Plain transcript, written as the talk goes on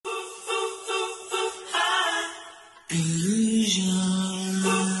Illusion,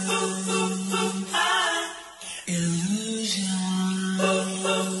 illusion, illusion,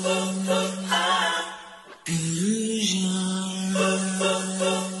 illusion.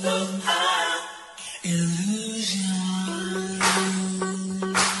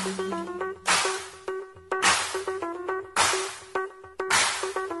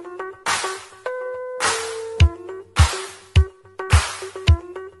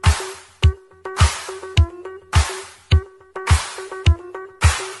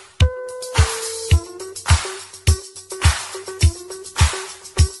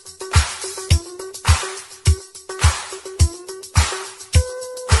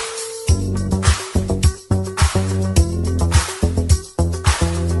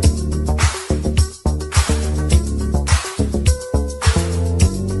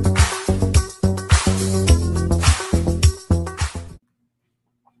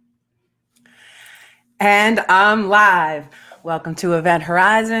 And I'm live. Welcome to Event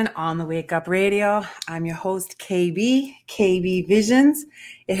Horizon on the Wake Up Radio. I'm your host, KB Visions.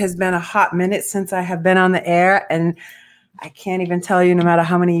 It has been a hot minute since I have been on the air, and I can't even tell you, no matter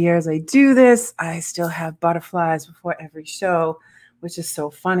how many years I do this, I still have butterflies before every show, which is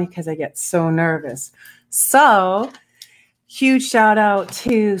so funny because I get so nervous. So, huge shout out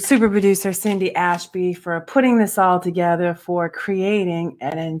to super producer Cindy Ashby for putting this all together, for creating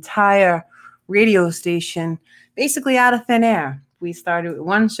an entire radio station basically out of thin air. We started with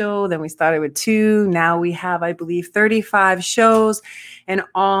one show, then we started with two. Now we have, I believe, 35 shows and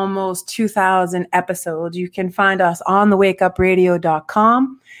almost 2,000 episodes. You can find us on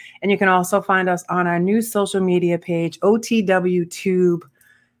thewakeupradio.com, and you can also find us on our new social media page, otwtube.com.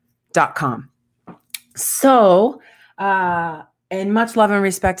 So, and much love and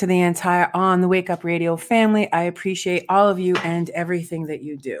respect to the entire On the Wake Up Radio family. I appreciate all of you and everything that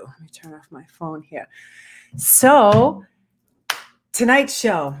you do. Let me turn off my phone here. So, tonight's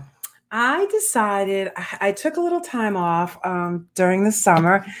show, I decided I took a little time off during the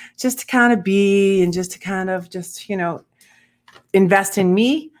summer just to kind of be and just to kind of invest in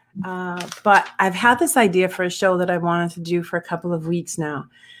me. But I've had this idea for a show that I wanted to do for a couple of weeks now.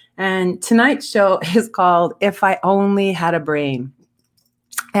 And tonight's show is called If I Only Had a Brain.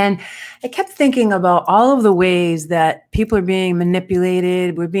 And I kept thinking about all of the ways that people are being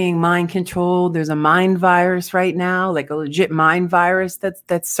manipulated. We're being mind controlled. There's a mind virus right now, like a legit mind virus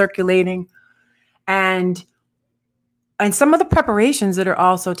that's circulating. And some of the preparations that are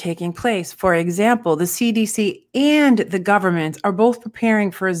also taking place. For example, the CDC and the government are both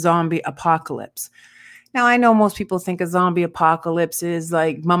preparing for a zombie apocalypse. Now, I know most people think a zombie apocalypse is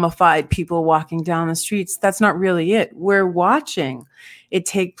like mummified people walking down the streets. That's not really it. We're watching it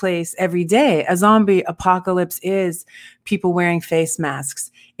take place every day. A zombie apocalypse is people wearing face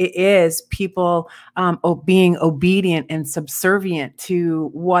masks. It is people being obedient and subservient to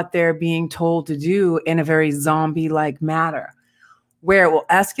what they're being told to do in a very zombie-like manner. Where it will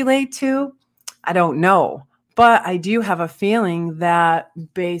escalate to, I don't know. But I do have a feeling that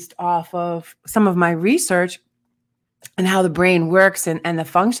based off of some of my research and how the brain works and the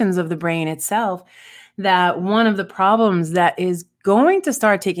functions of the brain itself, that one of the problems that is going to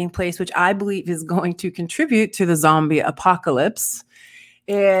start taking place, which I believe is going to contribute to the zombie apocalypse,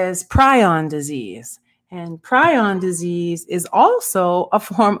 is prion disease. And prion disease is also a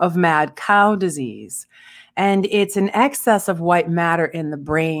form of mad cow disease. And it's an excess of white matter in the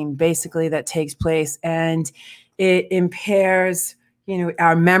brain, basically, that takes place. And it impairs,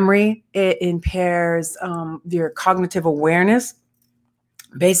 our memory. It impairs your cognitive awareness.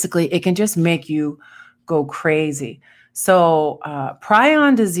 Basically, it can just make you go crazy. So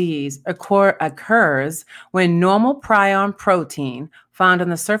prion disease occurs when normal prion protein found on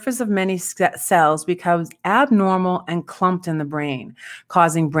the surface of many cells becomes abnormal and clumped in the brain,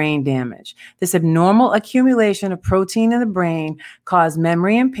 causing brain damage. This abnormal accumulation of protein in the brain causes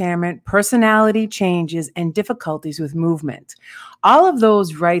memory impairment, personality changes, and difficulties with movement. All of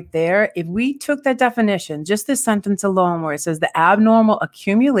those right there, if we took that definition, just this sentence alone where it says the abnormal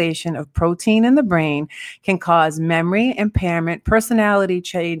accumulation of protein in the brain can cause memory impairment, personality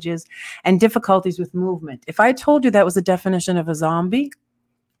changes, and difficulties with movement. If I told you that was the definition of a zombie,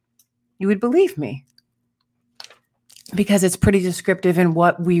 you would believe me, because it's pretty descriptive in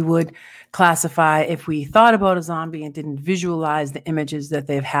what we would classify if we thought about a zombie and didn't visualize the images that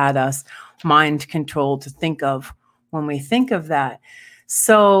they've had us mind controlled to think of when we think of that.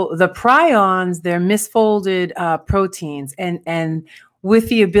 So the prions, they're misfolded proteins, and with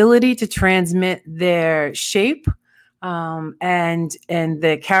the ability to transmit their shape and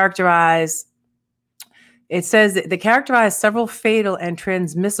they characterize It says that they characterize several fatal and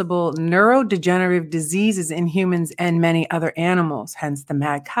transmissible neurodegenerative diseases in humans and many other animals, hence the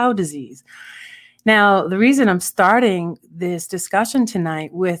mad cow disease. Now, the reason I'm starting this discussion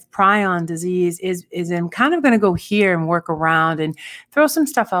tonight with prion disease is I'm kind of going to go here and work around and throw some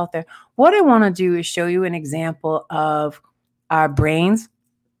stuff out there. What I want to do is show you an example of our brains,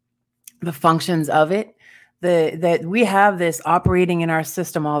 the functions of it, that we have this operating in our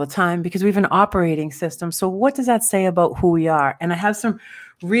system all the time because we have an operating system. So what does that say about who we are? And I have some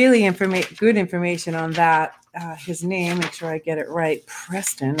really good information on that. His name, make sure I get it right,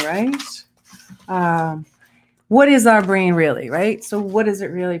 Preston, right? What is our brain really, right? So what is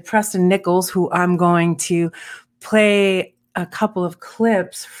it really? Preston Nichols, who I'm going to play a couple of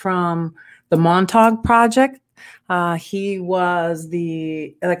clips from the Montauk Project. He was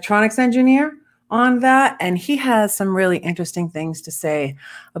the electronics engineer on that, and he has some really interesting things to say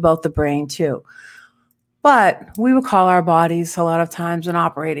about the brain too. But we would call our bodies a lot of times an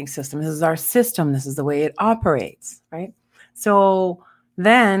operating system. This is our system. This is the way it operates, right? So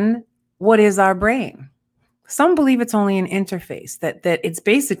then what is our brain? Some believe it's only an interface, that it's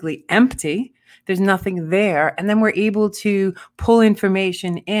basically empty. There's nothing there. And then we're able to pull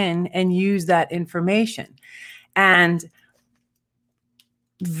information in and use that information. And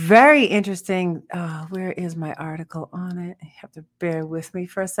very interesting. Where is my article on it? You have to bear with me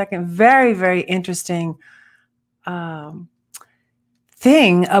for a second. Very, very interesting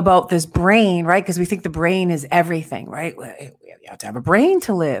thing about this brain, right? Because we think the brain is everything, right? You have to have a brain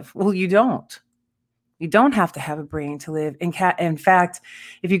to live. Well, you don't. You don't have to have a brain to live. In fact,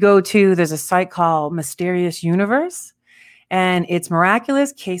 if you go to, there's a site called Mysterious Universe, and it's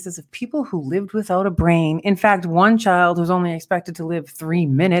miraculous cases of people who lived without a brain. In fact, one child who was only expected to live 3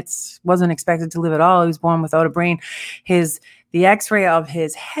 minutes, wasn't expected to live at all. He was born without a brain. The x-ray of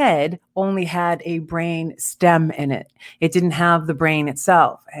his head only had a brain stem in it. It didn't have the brain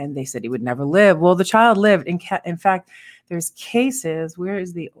itself. And they said he would never live. Well, the child lived. In fact, there's cases, where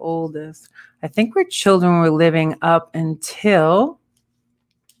is the oldest? I think where children were living up until,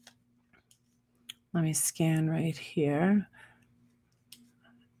 let me scan right here.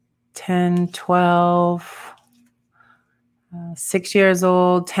 10, 12, 6 years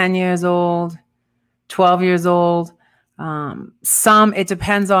old, 10 years old, 12 years old. It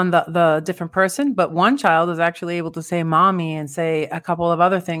depends on the different person, but one child was actually able to say mommy and say a couple of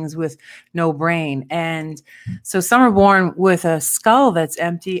other things with no brain. And so some are born with a skull that's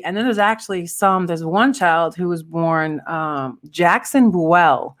empty. And then there's one child who was born, Jackson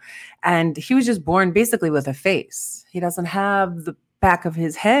Buell, and he was just born basically with a face. He doesn't have the back of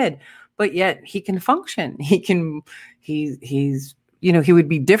his head, but yet he can function. He would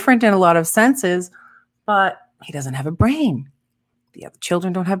be different in a lot of senses, but he doesn't have a brain. The other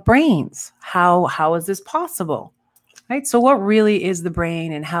children don't have brains. How is this possible? Right? So what really is the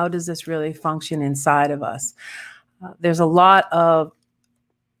brain, and how does this really function inside of us? There's a lot of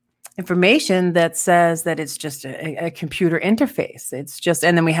information that says that it's just a computer interface.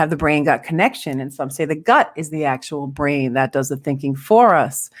 And then we have the brain-gut connection. And some say the gut is the actual brain that does the thinking for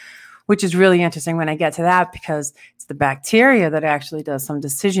us, which is really interesting when I get to that, because it's the bacteria that actually does some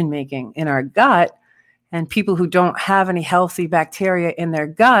decision-making in our gut. And people who don't have any healthy bacteria in their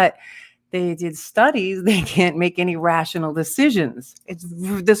gut, they did studies, they can't make any rational decisions.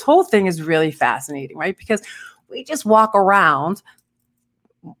 This whole thing is really fascinating, right? Because we just walk around.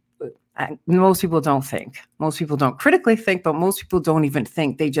 Most people don't think. Most people don't critically think, but most people don't even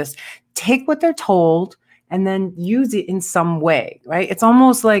think. They just take what they're told and then use it in some way, right? It's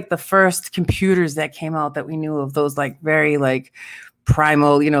almost like the first computers that came out that we knew of, those like very like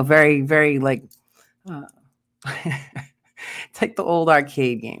primal, very, very like, it's like the old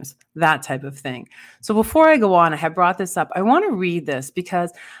arcade games, that type of thing. So before I go on, I have brought this up. I want to read this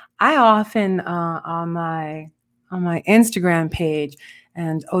because I often on my Instagram page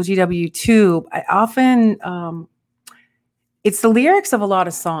and OGW Tube, I often it's the lyrics of a lot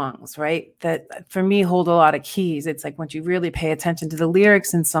of songs, right? That for me hold a lot of keys. It's like once you really pay attention to the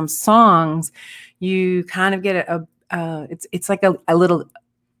lyrics in some songs, you kind of get it's like a little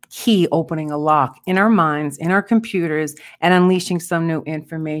key opening a lock in our minds, in our computers, and unleashing some new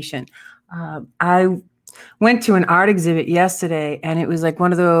information. I went to an art exhibit yesterday, and it was like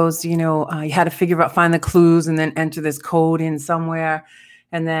one of those, you had to find the clues and then enter this code in somewhere.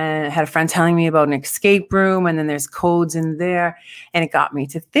 And then I had a friend telling me about an escape room, and then there's codes in there. And it got me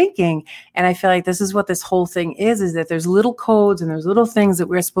to thinking. And I feel like this is what this whole thing is that there's little codes and there's little things that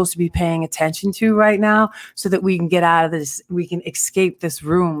we're supposed to be paying attention to right now so that we can get out of this, we can escape this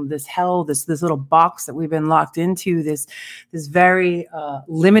room, this hell, this little box that we've been locked into, this very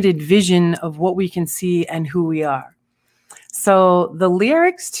limited vision of what we can see and who we are. So the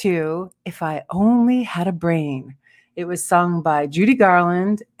lyrics to If I Only Had a Brain, it was sung by Judy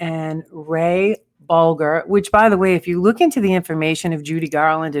Garland and Ray Bolger, which, by the way, if you look into the information of Judy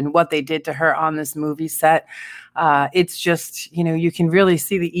Garland and what they did to her on this movie set, it's just, you can really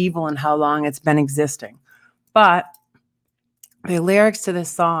see the evil in how long it's been existing. But the lyrics to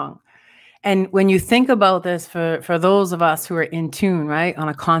this song, and when you think about this, for those of us who are in tune, right, on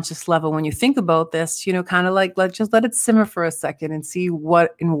a conscious level, when you think about this, kind of like, just let it simmer for a second and see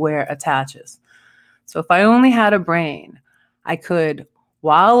what and where attaches. So if I only had a brain, I could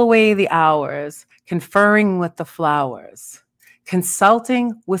while away the hours, conferring with the flowers,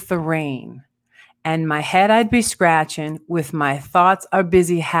 consulting with the rain, and my head I'd be scratching with my thoughts are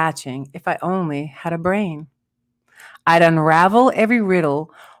busy hatching if I only had a brain. I'd unravel every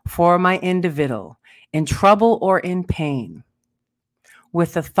riddle for my individual, in trouble or in pain.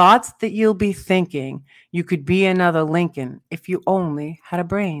 With the thoughts that you'll be thinking, you could be another Lincoln if you only had a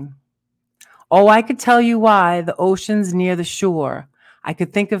brain. Oh, I could tell you why the ocean's near the shore. I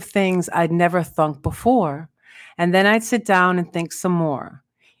could think of things I'd never thunk before. And then I'd sit down and think some more.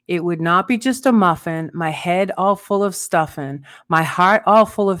 It would not be just a muffin, my head all full of stuffing, my heart all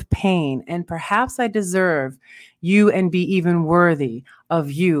full of pain, and perhaps I deserve you and be even worthy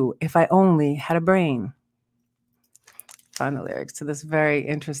of you if I only had a brain. I find the lyrics to this very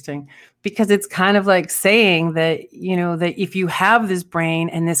interesting because it's kind of like saying that, that if you have this brain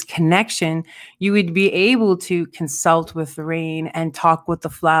and this connection, you would be able to consult with the rain and talk with the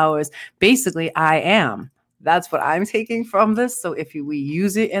flowers. Basically, I am. That's what I'm taking from this. So if we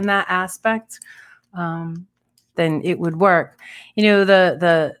use it in that aspect, then it would work.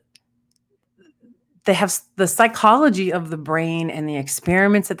 They have the psychology of the brain and the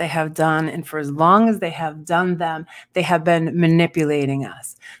experiments that they have done. And for as long as they have done them, they have been manipulating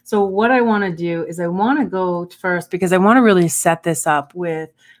us. So what I want to do is I want to go first because I want to really set this up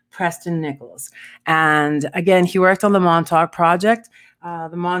with Preston Nichols. And again, he worked on the Montauk Project.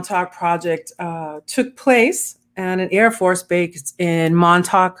 The Montauk Project took place at an Air Force base in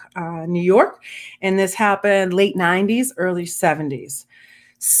Montauk, New York. And this happened late 90s, early 70s.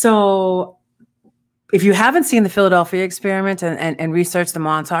 So if you haven't seen the Philadelphia experiment and researched the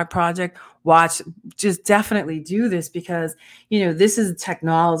Montauk Project, just definitely do this because, this is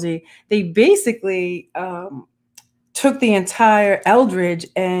technology. They basically took the entire Eldridge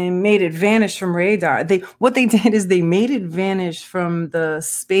and made it vanish from radar. What they did is they made it vanish from the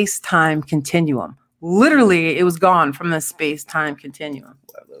space-time continuum. Literally, it was gone from the space-time continuum.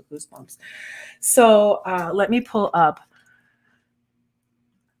 Goosebumps. So let me pull up.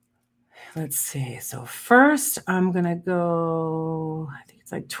 Let's see. So first, I'm going to go, I think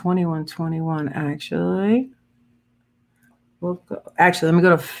it's like 2121, actually. Let me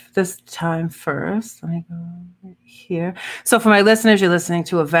go to this time first. Let me go right here. So for my listeners, you're listening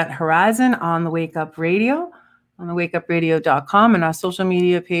to Event Horizon on the Wake Up Radio, on the wakeupradio.com, and our social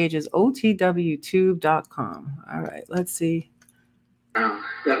media page is otwtube.com. All right, let's see.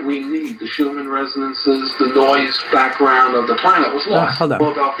 That we need, the Schumann resonances, the noise background of the planet was lost. Hold on.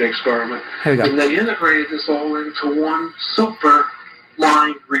 Philadelphia experiment. Here we go. And they integrated this all into one super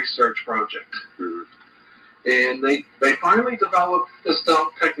mind research project. Mm-hmm. And they finally developed this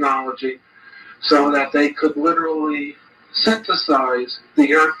technology so that they could literally synthesize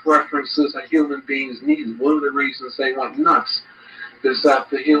the Earth references that human beings needed. One of the reasons they went nuts is that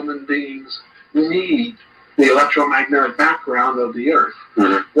the human beings need the electromagnetic background of the Earth.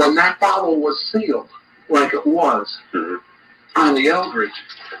 Mm-hmm. When that bottle was sealed, like it was on the Eldridge,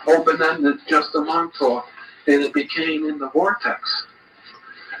 open-ended just a Montauk, and it became in the vortex.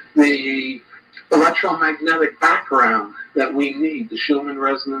 The electromagnetic background that we need, the Schumann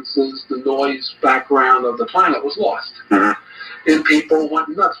resonances, the noise background of the planet was lost. Mm-hmm. And people went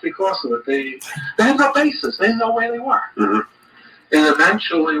nuts because of it. They had no basis. They didn't know where they were. Mm-hmm. And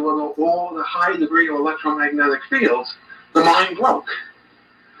eventually, with all the high degree of electromagnetic fields, the mind broke.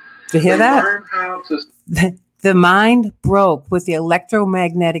 Did you hear that? Learned how to... The mind broke with the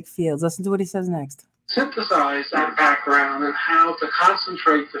electromagnetic fields. Listen to what he says next. Synthesize that background and how to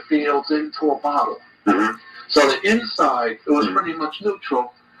concentrate the fields into a bottle. Mm-hmm. So the inside, it was pretty much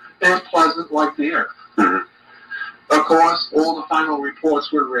neutral and pleasant like the Earth. Mm-hmm. Of course, all the final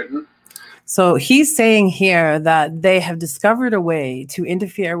reports were written. So he's saying here that they have discovered a way to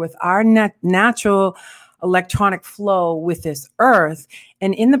interfere with our natural electronic flow with this earth.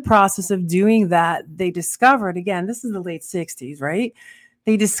 And in the process of doing that, they discovered, again, this is the late 60s, right?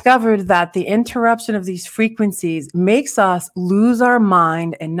 They discovered that the interruption of these frequencies makes us lose our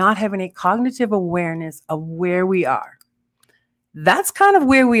mind and not have any cognitive awareness of where we are. That's kind of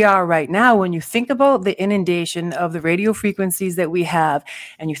where we are right now when you think about the inundation of the radio frequencies that we have,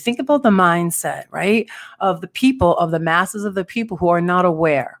 and you think about the mindset, right, of the people, of the masses of the people who are not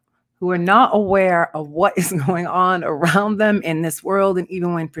aware of what is going on around them in this world. And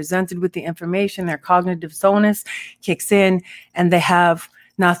even when presented with the information, their cognitive dissonance kicks in and they have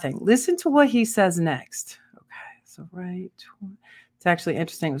nothing. Listen to what he says next. Okay, so it's actually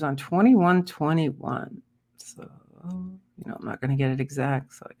interesting. It was on 2121. So, I'm not going to get it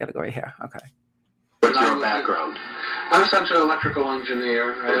exact, so I got to go right here. Okay. What's your background? I'm essentially an electrical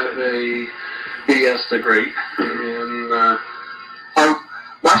engineer. I have a BS degree, and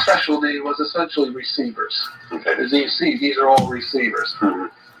my specialty was essentially receivers. Okay. As you see, these are all receivers.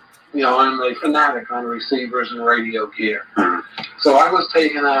 Mm-hmm. I'm a fanatic on receivers and radio gear. Mm-hmm. So I was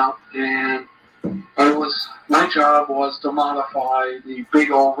taken out, and my job was to modify the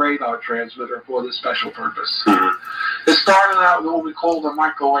big old radar transmitter for this special purpose. Mm-hmm. It started out with what we call the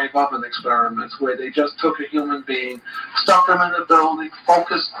microwave oven experiments, where they just took a human being, stuck them in a building,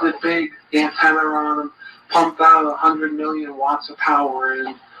 focused the big antenna on them, pumped out 100 million watts of power,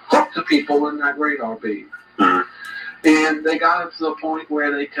 and hooked the people in that radar beam. Mm-hmm. And they got it to the point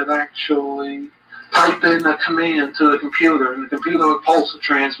where they could actually type in a command to the computer, and the computer would pulse the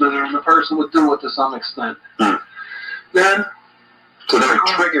transmitter, and the person would do it to some extent. Mm-hmm. Then, so there are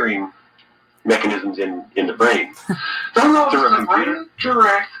triggering mechanisms in the brain. Don't know if Through a it's computer?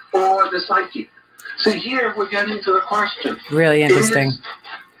 direct or the psyche. See, here we're getting to the question. Really interesting.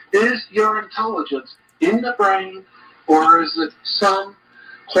 Is your intelligence in the brain, or is it some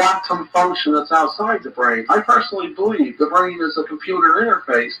quantum function that's outside the brain? I personally believe the brain is a computer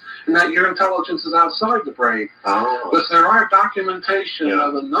interface, and that your intelligence is outside the brain. Oh. Because there are documentation Yeah.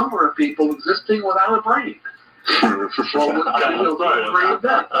 of a number of people existing without a brain. Well,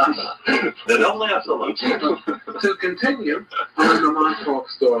 They don't last so long. To continue on the Montauk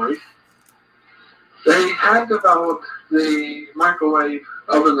story, they had developed the microwave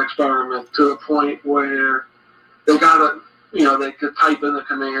oven experiment to the point where they got it, they could type in a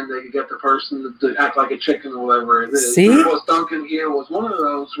command, they could get the person to act like a chicken or whatever it is. See? Because Duncan here was one of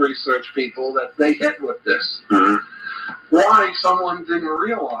those research people that they hit with this. Mm-hmm. Why someone didn't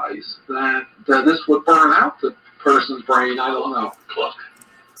realize that this would burn out the person's brain, I don't know.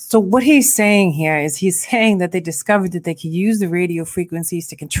 So what he's saying here is he's saying that they discovered that they could use the radio frequencies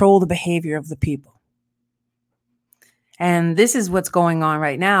to control the behavior of the people. And this is what's going on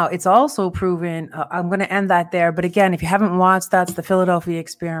right now. It's also proven, I'm going to end that there. But again, if you haven't watched, that's the Philadelphia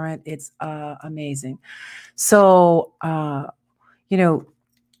Experiment. It's amazing. So,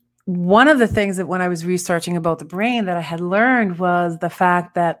 one of the things that when I was researching about the brain that I had learned was the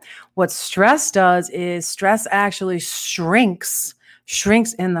fact that what stress does is stress actually shrinks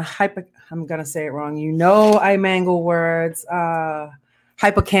in the I'm going to say it wrong. I mangle words,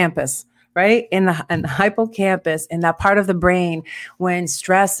 hippocampus. Right? In the hippocampus, in that part of the brain, when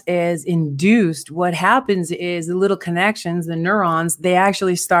stress is induced, what happens is the little connections, the neurons, they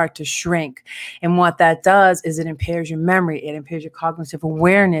actually start to shrink. And what that does is it impairs your memory. It impairs your cognitive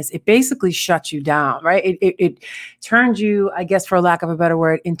awareness. It basically shuts you down, right? It turns you, I guess, for lack of a better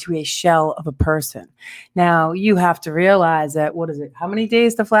word, into a shell of a person. Now, you have to realize that, how many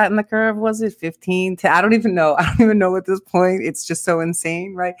days to flatten the curve? Was it 15? I don't even know. I don't even know at this point. It's just so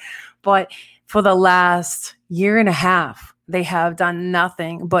insane, right? But for the last year and a half, they have done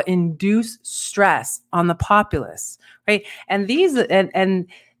nothing but induce stress on the populace, right? And and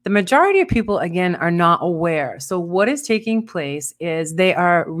the majority of people, again, are not aware. So what is taking place is they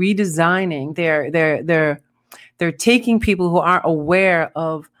are redesigning. They're taking people who aren't aware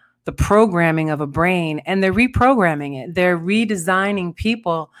of the programming of a brain, and they're reprogramming it. They're redesigning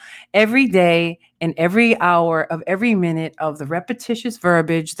people every day and every hour of every minute of the repetitious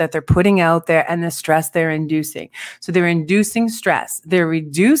verbiage that they're putting out there and the stress they're inducing. So they're inducing stress. They're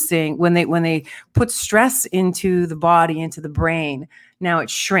reducing when they put stress into the body, into the brain. Now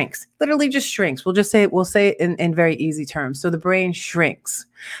it shrinks, literally just shrinks. We'll say it in very easy terms. So the brain shrinks.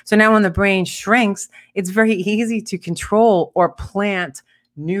 So now when the brain shrinks, it's very easy to control or plant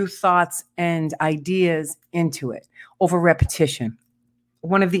new thoughts and ideas into it over repetition.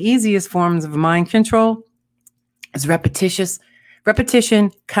 One of the easiest forms of mind control is repetitious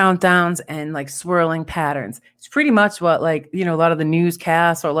repetition, countdowns, and like swirling patterns. It's pretty much what like, a lot of the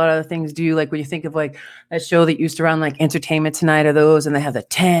newscasts or a lot of the things do. Like when you think of like that show that used to run like Entertainment Tonight or those, and they have the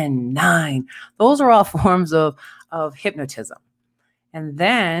 10, 9. Those are all forms of hypnotism. And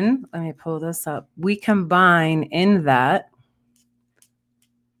then let me pull this up. We combine in that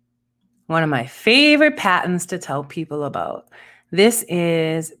one of my favorite patents to tell people about. This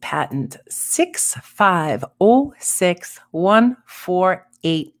is patent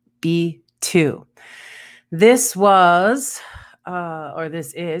 6506148B2. This was,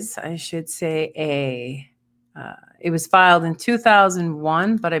 this is, I should say, it was filed in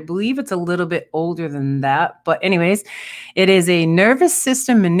 2001, but I believe it's a little bit older than that. But anyways, it is a nervous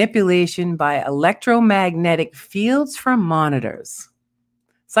system manipulation by electromagnetic fields from monitors.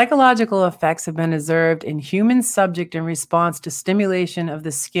 Psychological effects have been observed in human subject in response to stimulation of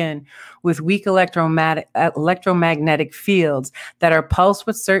the skin with weak electromagnetic fields that are pulsed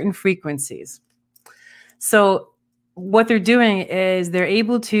with certain frequencies. So what they're doing is they're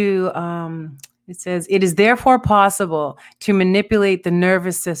able to, it says, it is therefore possible to manipulate the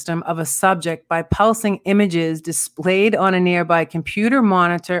nervous system of a subject by pulsing images displayed on a nearby computer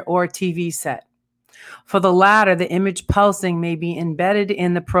monitor or TV set. For the latter, the image pulsing may be embedded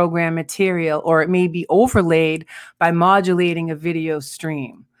in the program material, or it may be overlaid by modulating a video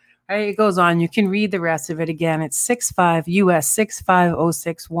stream. Right, it goes on. You can read the rest of it again. It's 65 US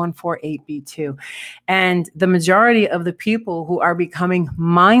 6506148B2. And the majority of the people who are becoming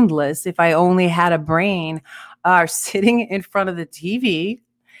mindless, if I only had a brain, are sitting in front of the TV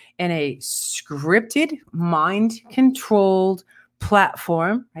in a scripted, mind-controlled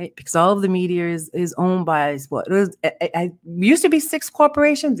platform, right? Because all of the media is owned by what it was. It used to be 6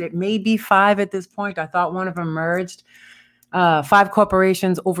 corporations. It may be 5 at this point. I thought one of them merged. 5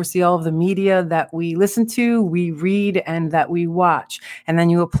 corporations oversee all of the media that we listen to, we read, and that we watch. And then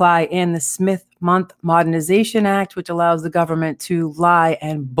you apply in the Smith-Mundt Modernization Act, which allows the government to lie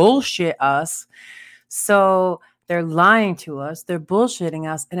and bullshit us. So they're lying to us, they're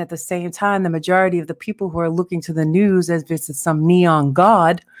bullshitting us, and at the same time, the majority of the people who are looking to the news as if it's some neon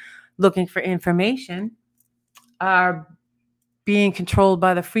god looking for information are being controlled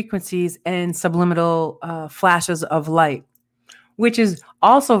by the frequencies and subliminal flashes of light, which is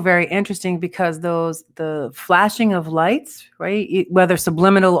also very interesting because the flashing of lights, right, whether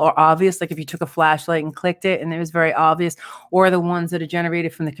subliminal or obvious, like if you took a flashlight and clicked it and it was very obvious, or the ones that are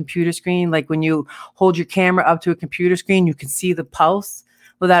generated from the computer screen, like when you hold your camera up to a computer screen, you can see the pulse.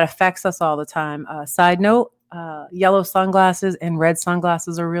 Well, that affects us all the time. Side note, yellow sunglasses and red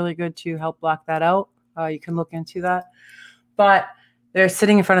sunglasses are really good to help block that out. You can look into that. But they're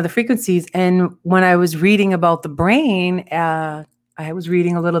sitting in front of the frequencies. And when I was reading about the brain, I was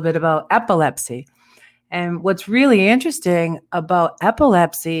reading a little bit about epilepsy. And what's really interesting about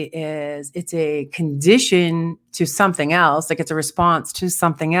epilepsy is it's a condition to something else, like it's a response to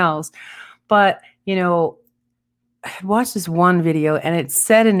something else. But, I watched this one video and it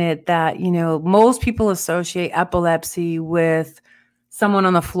said in it that, most people associate epilepsy with someone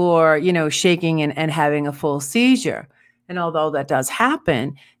on the floor, shaking and having a full seizure. And although that does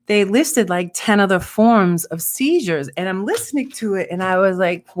happen, they listed like 10 other forms of seizures. And I'm listening to it and I was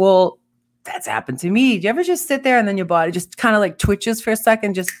like, well, that's happened to me. Do you ever just sit there and then your body just kind of like twitches for a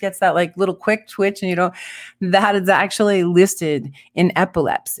second, just gets that like little quick twitch, and that is actually listed in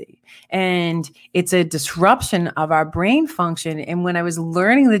epilepsy. And it's a disruption of our brain function. And when I was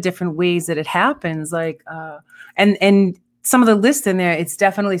learning the different ways that it happens, like, and some of the lists in there, it's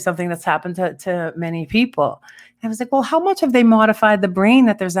definitely something that's happened to many people. I was like, well, how much have they modified the brain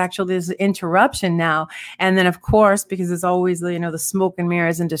that there's actually this interruption now? And then, of course, because there's always, the smoke and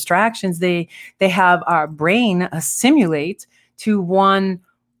mirrors and distractions, they have our brain assimilate to one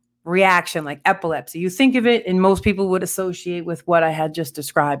reaction, like epilepsy. You think of it, and most people would associate with what I had just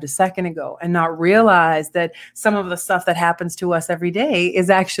described a second ago and not realize that some of the stuff that happens to us every day is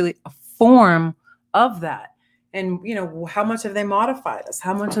actually a form of that. And, how much have they modified us?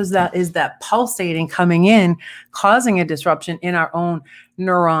 How much is that pulsating coming in, causing a disruption in our own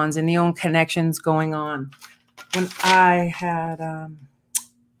neurons and the own connections going on? When I had,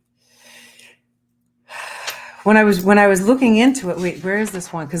 when I was looking into it, wait, where is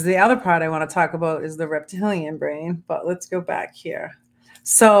this one? Because the other part I want to talk about is the reptilian brain, but let's go back here.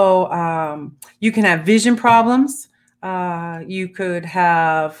 So you can have vision problems. You could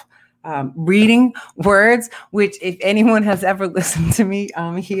have reading words, which if anyone has ever listened to me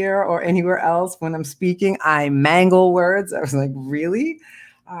here or anywhere else when I'm speaking, I mangle words. I was like, really?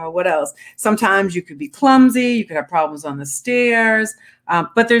 What else? Sometimes you could be clumsy. You could have problems on the stairs.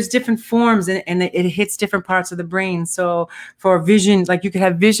 But there's different forms, and it hits different parts of the brain. So for vision, like you could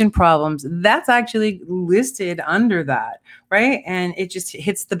have vision problems. That's actually listed under that, right? And it just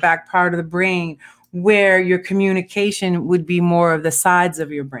hits the back part of the brain where your communication would be more of the sides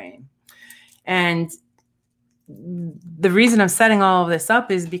of your brain. And the reason I'm setting all of this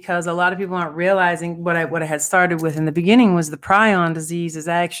up is because a lot of people aren't realizing what I had started with in the beginning was the prion disease is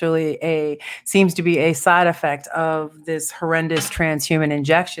actually seems to be a side effect of this horrendous transhuman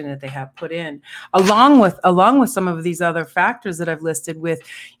injection that they have put in, along with some of these other factors that I've listed with,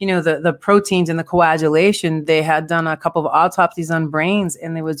 the proteins and the coagulation. They had done a couple of autopsies on brains,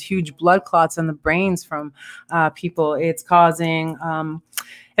 and there was huge blood clots in the brains from people. It's causing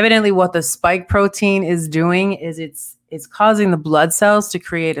evidently, what the spike protein is doing is it's causing the blood cells to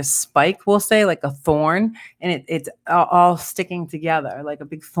create a spike, we'll say, like a thorn, and it's all sticking together like a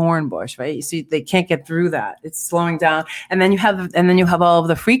big thorn bush, right? You see, they can't get through that. It's slowing down, and then you have all of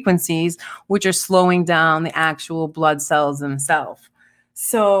the frequencies which are slowing down the actual blood cells themselves.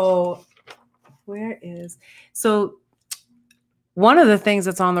 So, one of the things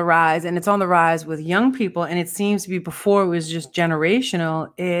that's on the rise, and it's on the rise with young people, and it seems to be before it was just generational,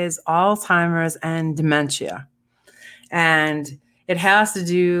 is Alzheimer's and dementia. And it has to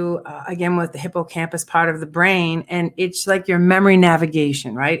do, again, with the hippocampus part of the brain. And it's like your memory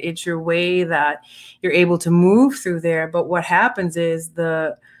navigation, right? It's your way that you're able to move through there. But what happens is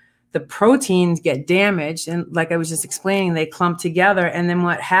the proteins get damaged. And like I was just explaining, they clump together. And then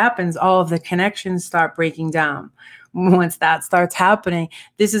what happens, all of the connections start breaking down. Once that starts happening,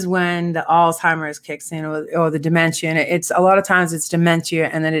 this is when the Alzheimer's kicks in, or the dementia. And it's a lot of times it's dementia,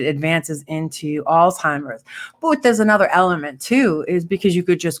 and then it advances into Alzheimer's. But there's another element too, is because you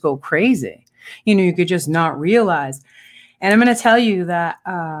could just go crazy. You could just not realize. And I'm going to tell you that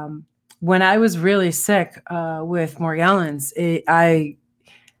when I was really sick with Morgellons,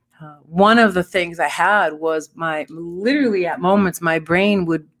 one of the things I had was literally at moments my brain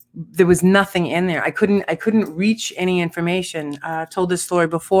there was nothing in there. I couldn't reach any information. I've told this story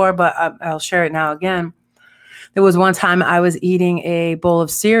before, but I'll share it now again. There was one time I was eating a bowl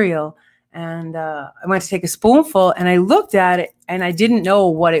of cereal, and I went to take a spoonful, and I looked at it, and I didn't know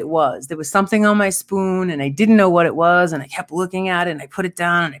what it was. There was something on my spoon, and I didn't know what it was, and I kept looking at it, and I put it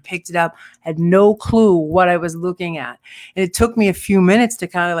down, and I picked it up. I had no clue what I was looking at. And it took me a few minutes to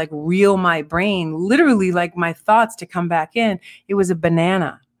kind of like reel my brain, literally like my thoughts, to come back in. It was a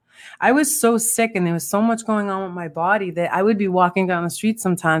banana. I was so sick, and there was so much going on with my body that I would be walking down the street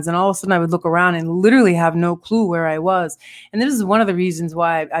sometimes, and all of a sudden I would look around and literally have no clue where I was. And this is one of the reasons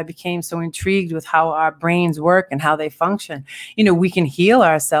why I became so intrigued with how our brains work and how they function. We can heal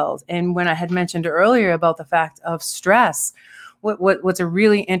ourselves. And when I had mentioned earlier about the fact of stress, what's a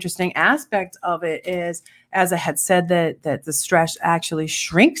really interesting aspect of it is, as I had said, that the stress actually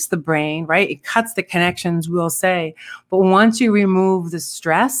shrinks the brain, right? It cuts the connections, we'll say. But once you remove the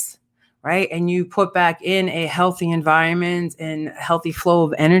stress, right, and you put back in a healthy environment and healthy flow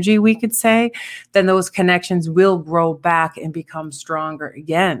of energy, we could say, then those connections will grow back and become stronger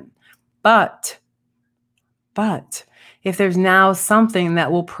again. But if there's now something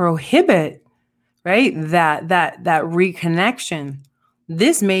that will prohibit, right, that reconnection,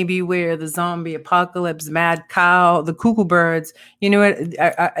 this may be where the zombie apocalypse, mad cow, the cuckoo birds,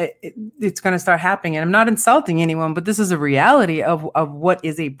 it's going to start happening. And I'm not insulting anyone, but this is a reality of what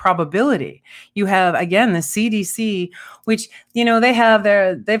is a probability. You have, again, the CDC, which, they've had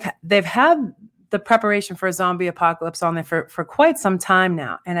the preparation for a zombie apocalypse on there for quite some time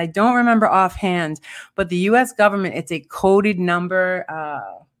now. And I don't remember offhand, but the US government, it's a coded number.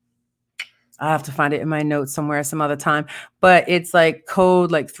 I have to find it in my notes somewhere some other time, but it's like code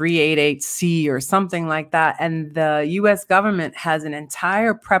like 388C or something like that. And the US government has an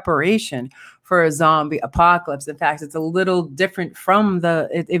entire preparation for a zombie apocalypse. In fact, it's a little different from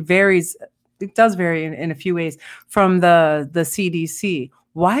it varies. It does vary in a few ways from the CDC.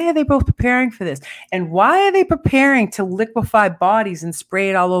 Why are they both preparing for this? And why are they preparing to liquefy bodies and spray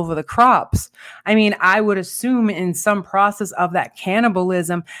it all over the crops? I mean, I would assume in some process of that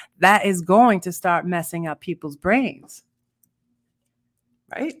cannibalism, that is going to start messing up people's brains,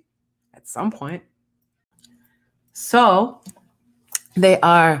 right? At some point. So they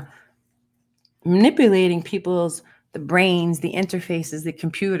are manipulating the brains, the interfaces, the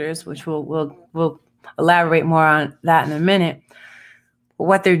computers, which we'll elaborate more on that in a minute.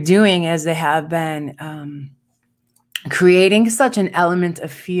 What they're doing is they have been creating such an element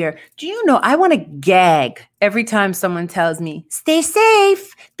of fear. Do you know, I want to gag every time someone tells me, stay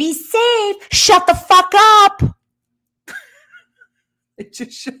safe, be safe, shut the fuck up.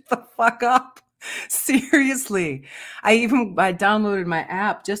 Just shut the fuck up. Seriously. I downloaded my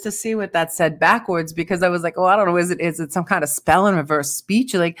app just to see what that said backwards, because I was like, oh, I don't know. Is it some kind of spell and reverse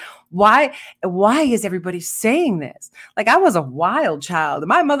speech? Like, why is everybody saying this? Like, I was a wild child.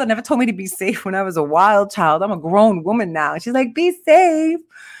 My mother never told me to be safe when I was a wild child. I'm a grown woman now. She's like, be safe.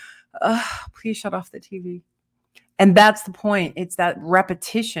 Please shut off the TV. And that's the point. It's that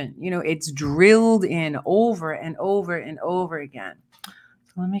repetition. It's drilled in over and over and over again.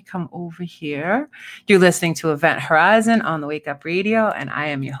 Let me come over here. You're listening to Event Horizon on the Wake Up Radio, and I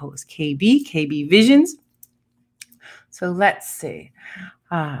am your host, KB Visions. So let's see.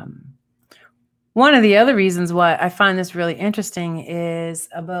 One of the other reasons why I find this really interesting is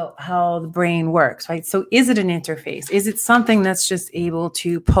about how the brain works, right? So is it an interface? Is it something that's just able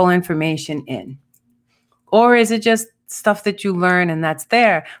to pull information in? Or is it just stuff that you learn and that's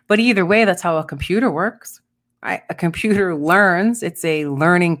there? But either way, that's how a computer works. Right? A computer learns. It's a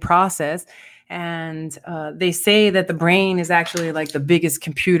learning process. And they say that the brain is actually like the biggest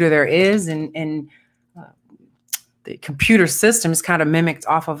computer there is. And the computer system is kind of mimicked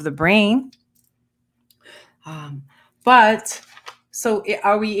off of the brain. But so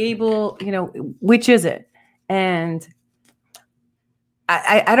are we able, which is it? And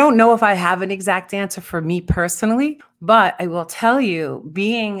I don't know if I have an exact answer for me personally, but I will tell you,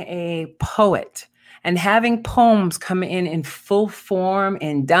 being a poet, and having poems come in full form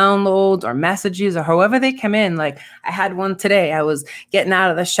in downloads or messages or however they come in. Like I had one today. I was getting out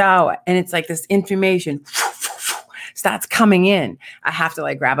of the shower and it's like this information starts coming in. I have to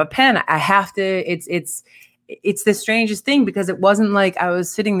like grab a pen. I have to, it's the strangest thing, because it wasn't like I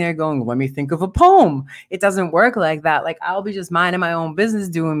was sitting there going, let me think of a poem. It doesn't work like that. Like I'll be just minding my own business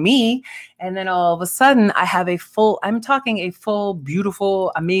doing me. And then all of a sudden I have a full,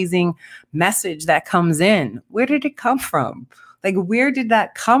 beautiful, amazing message that comes in. Where did it come from? Like, where did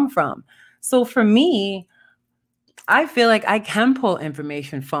that come from? So for me, I feel like I can pull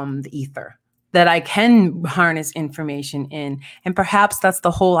information from the ether, that I can harness information in. And perhaps that's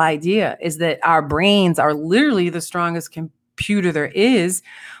the whole idea, is that our brains are literally the strongest computer there is,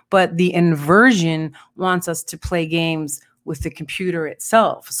 but the inversion wants us to play games with the computer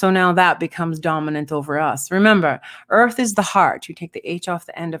itself. So now that becomes dominant over us. Remember, Earth is the heart. You take the H off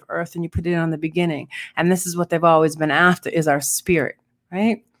the end of Earth and you put it on the beginning. And this is what they've always been after, is our spirit,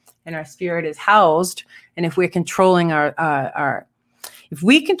 right? And our spirit is housed. And if we're controlling if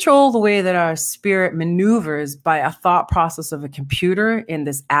we control the way that our spirit maneuvers by a thought process of a computer in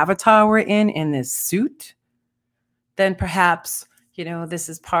this avatar we're in this suit, then perhaps, this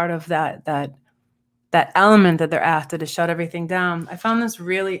is part of that element that they're after, to shut everything down. I found this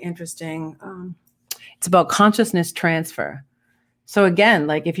really interesting. It's about consciousness transfer. So again,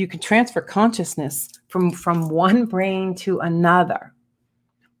 like if you can transfer consciousness from one brain to another,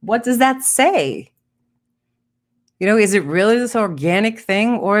 what does that say? Is it really this organic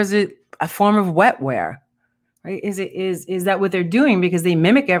thing, or is it a form of wetware? Right? Is that what they're doing? Because they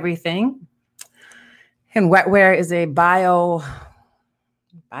mimic everything. And wetware is a bio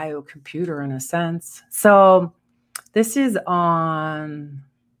computer in a sense. So this is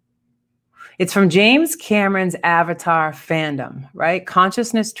it's from James Cameron's Avatar fandom, right?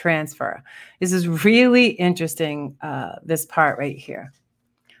 Consciousness transfer. This is really interesting, this part right here.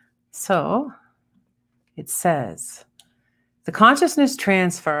 So it says, the consciousness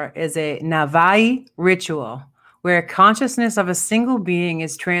transfer is a Nava'i ritual where consciousness of a single being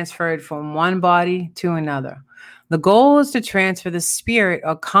is transferred from one body to another. The goal is to transfer the spirit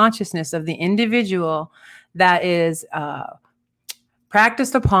or consciousness of the individual that is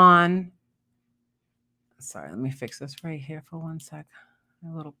practiced upon. Sorry, let me fix this right here for 1 sec.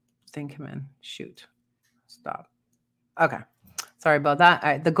 A little thing come in. Shoot. Stop. Okay. Sorry about that. All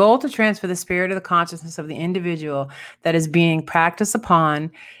right. The goal to transfer the spirit of the consciousness of the individual that is being practiced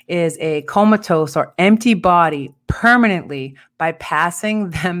upon is a comatose or empty body permanently by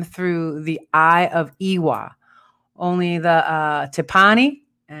passing them through the eye of Iwa. Only the Tipani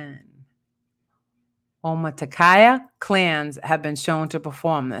and Omatakaya clans have been shown to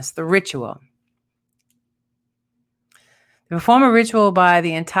perform this, the ritual. They perform a ritual by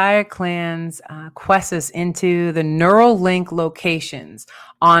the entire clan's quests into the neural link locations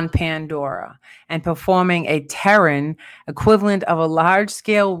on Pandora and performing a Terran equivalent of a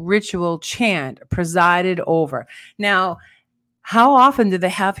large-scale ritual chant presided over. Now, how often do they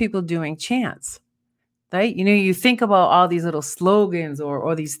have people doing chants? Right? You think about all these little slogans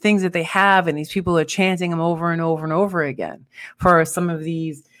or these things that they have, and these people are chanting them over and over and over again for some of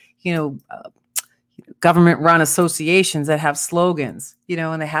these, government-run associations that have slogans,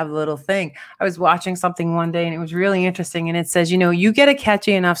 and they have a little thing. I was watching something one day and it was really interesting. And it says, you get a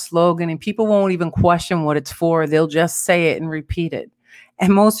catchy enough slogan and people won't even question what it's for. They'll just say it and repeat it.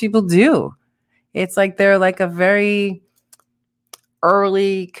 And most people do. It's like they're like a very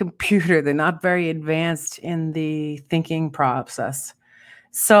early computer. They're not very advanced in the thinking process.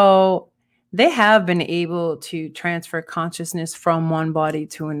 So they have been able to transfer consciousness from one body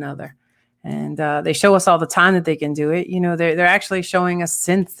to another. And they show us all the time that they can do it. They're actually showing us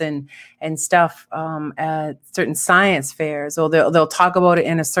synths and stuff at certain science fairs, or they'll talk about it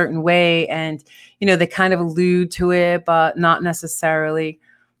in a certain way. And, they kind of allude to it, but not necessarily.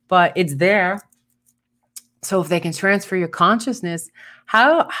 But it's there. So if they can transfer your consciousness,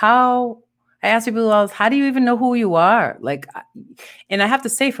 how I ask people all, how do you even know who you are? And I have to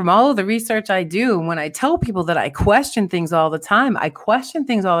say, from all of the research I do, when I tell people that I question things all the time,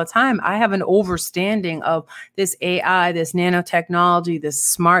 I have an overstanding of this AI, this nanotechnology, this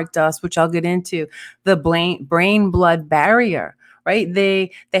smart dust, which I'll get into, the brain-blood barrier, right?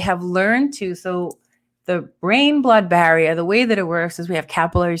 They have learned to, so the brain-blood barrier, the way that it works is we have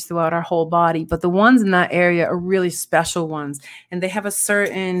capillaries throughout our whole body, but the ones in that area are really special ones. And they have a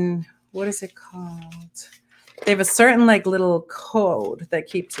certain, what is it called? They have a certain little code that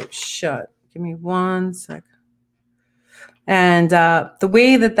keeps it shut. Give me 1 sec. And the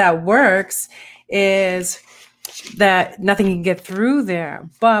way that works is that nothing can get through there.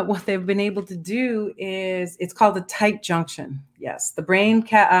 But what they've been able to do is, it's called a tight junction. Yes, the brain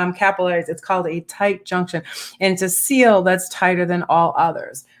capillaries, it's called a tight junction. And it's a seal that's tighter than all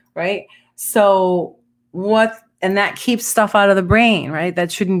others, right? So and that keeps stuff out of the brain, right?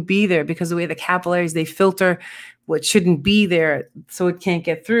 That shouldn't be there, because the way the capillaries, they filter what shouldn't be there so it can't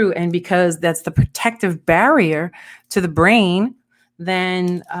get through. And because that's the protective barrier to the brain,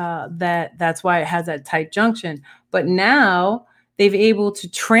 then that's why it has that tight junction. But now they've able to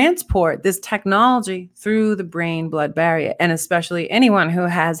transport this technology through the brain-blood barrier. And especially anyone who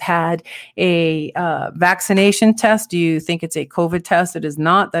has had a vaccination test. Do you think it's a COVID test? It is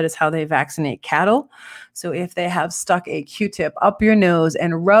not. That is how they vaccinate cattle. So if they have stuck a Q-tip up your nose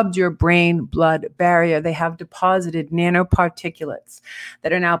and rubbed your brain-blood barrier, they have deposited nanoparticulates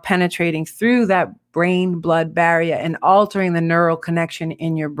that are now penetrating through that brain-blood barrier and altering the neural connection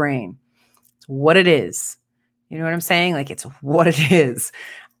in your brain. It's what it is. You know what I'm saying? It's what it is.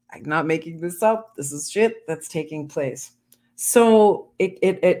 I'm not making this up. This is shit that's taking place. So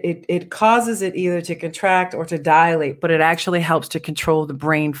it causes it either to contract or to dilate, but it actually helps to control the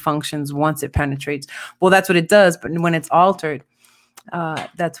brain functions once it penetrates. Well, that's what it does. But when it's altered,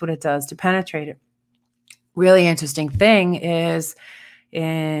 that's what it does to penetrate it. Really interesting thing is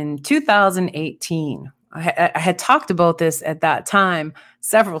in 2018, I had talked about this at that time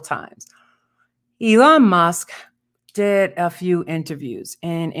several times. Elon Musk did a few interviews.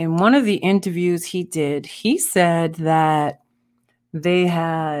 And in one of the interviews he did, he said that they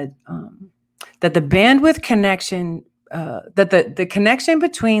had, that the bandwidth connection, that the connection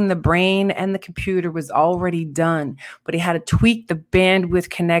between the brain and the computer was already done, but he had to tweak the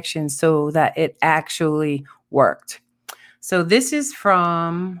bandwidth connection so that it actually worked. So this is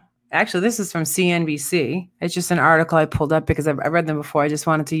from CNBC. It's just an article I pulled up because I read them before. I just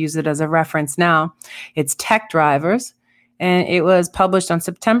wanted to use it as a reference now. It's Tech Drivers, and it was published on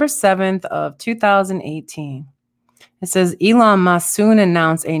September 7th of 2018. It says, Elon Musk soon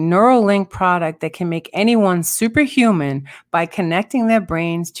announced a Neuralink product that can make anyone superhuman by connecting their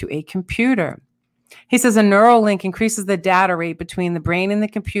brains to a computer. He says a Neuralink increases the data rate between the brain and the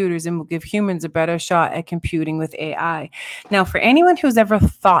computers and will give humans a better shot at computing with AI. Now, for anyone who's ever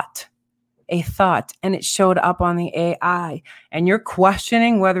thought a thought and it showed up on the AI and you're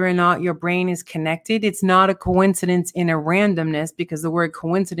questioning whether or not your brain is connected, it's not a coincidence in a randomness, because the word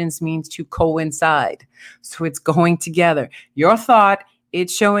coincidence means to coincide. So it's going together. Your thought,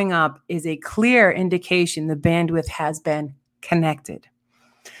 it's showing up, is a clear indication the bandwidth has been connected.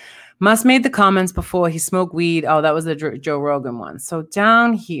 Musk made the comments before he smoked weed. Oh, that was the Joe Rogan one. So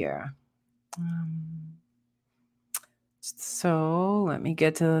down here. So let me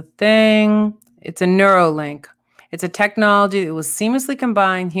get to the thing. It's a Neuralink. It's a technology that will seamlessly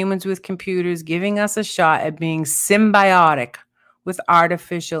combine humans with computers, giving us a shot at being symbiotic with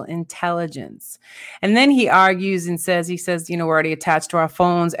artificial intelligence. And then he argues and says, we're already attached to our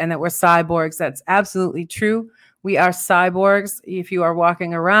phones and that we're cyborgs. That's absolutely true. We are cyborgs. If you are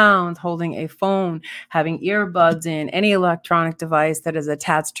walking around holding a phone, having earbuds in, any electronic device that is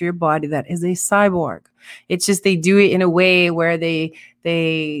attached to your body, that is a cyborg. It's just they do it in a way where they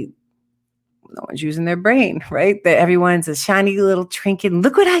no one's using their brain, right? That everyone's a shiny little trinket.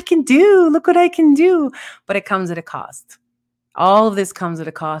 Look what I can do. Look what I can do. But it comes at a cost. All of this comes at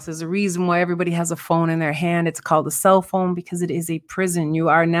a cost. There's a reason why everybody has a phone in their hand. It's called a cell phone because it is a prison. You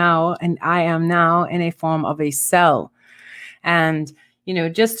are now, and I am now, in a form of a cell. And,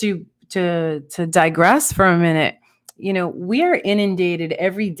 just to digress for a minute, we are inundated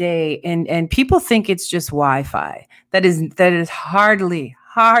every day, and people think it's just Wi-Fi. That is hardly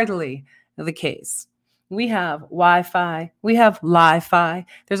the case. We have Wi-Fi, we have Li-Fi.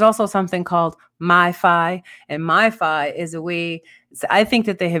 There's also something called Mi-Fi, and Mi-Fi is a way, I think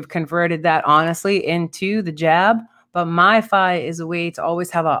that they have converted that honestly into the jab, but Mi-Fi is a way to always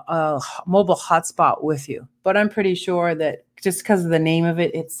have a mobile hotspot with you. But I'm pretty sure that just because of the name of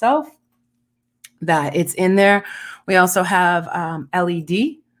it itself, that it's in there. We also have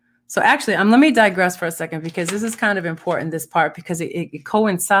LED. So actually, let me digress for a second because this is kind of important, this part, because it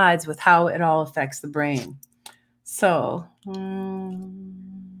coincides with how it all affects the brain. So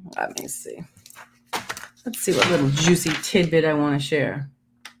let me see. Let's see what little juicy tidbit I want to share.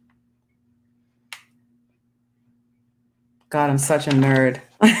 God, I'm such a nerd.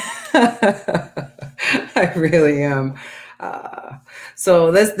 I really am.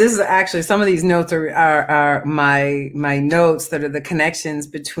 So this is actually, some of these notes are my notes that are the connections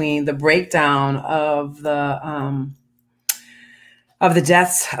between the breakdown of the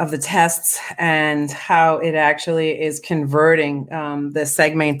deaths of the tests and how it actually is converting the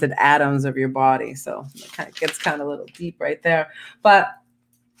segmented atoms of your body. So it kind of gets a little deep right there. But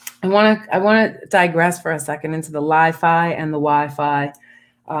I want to digress for a second into the Li-Fi and the Wi-Fi.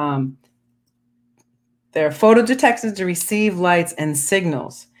 They're photodetectors to receive lights and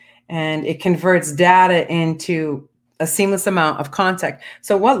signals, and it converts data into a seamless amount of contact.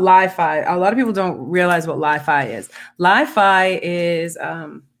 So what Li-Fi, a lot of people don't realize what Li-Fi is. Li-Fi is,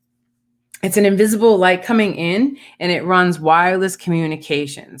 it's an invisible light coming in, and it runs wireless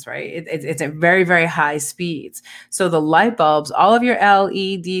communications, right? It's at very, very high speeds. So the light bulbs, all of your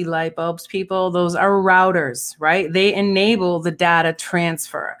LED light bulbs, people, those are routers, right? They enable the data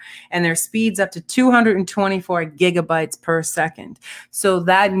transfer, and their speeds up to 224 gigabytes per second. So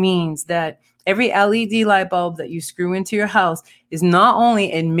that means that every LED light bulb that you screw into your house is not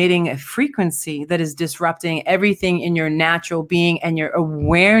only emitting a frequency that is disrupting everything in your natural being and your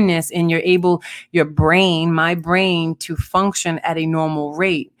awareness and your brain, my brain, to function at a normal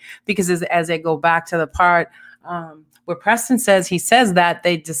rate. Because as I go back to the part where Preston says that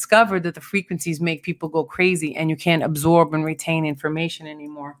they discovered that the frequencies make people go crazy and you can't absorb and retain information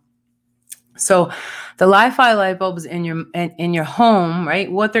anymore. So the Li-Fi light bulbs in your home, right?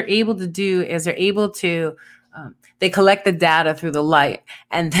 What they're able to do is they're able to, they collect the data through the light,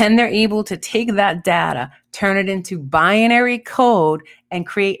 and then they're able to take that data, turn it into binary code, and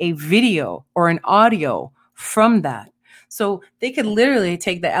create a video or an audio from that. So they could literally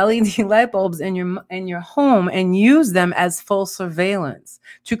take the LED light bulbs in your home and use them as full surveillance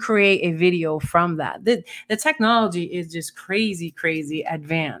to create a video from that. The technology is just crazy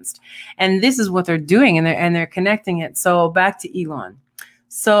advanced. And this is what they're doing, and they're connecting it. So back to Elon.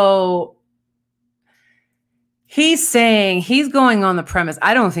 So he's saying, he's going on the premise,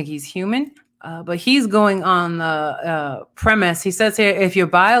 I don't think he's human. But he's going on the premise. He says here, if your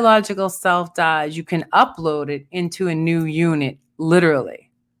biological self dies, you can upload it into a new unit,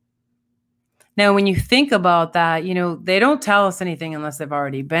 literally. Now, when you think about that, they don't tell us anything unless they've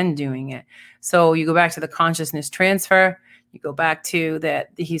already been doing it. So you go back to the consciousness transfer. You go back to that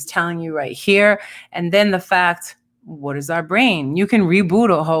he's telling you right here. And then the fact, what is our brain? You can reboot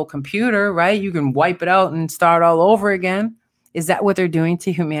a whole computer, right? You can wipe it out and start all over again. Is that what they're doing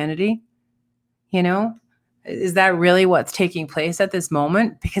to humanity? Is that really what's taking place at this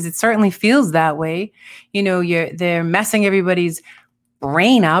moment? Because it certainly feels that way. They're messing everybody's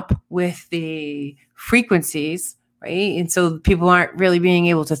brain up with the frequencies, right? And so people aren't really being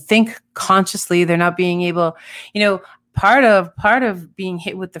able to think consciously. They're not being able, part of being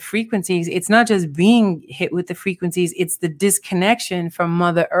hit with the frequencies, it's not just being hit with the frequencies, it's the disconnection from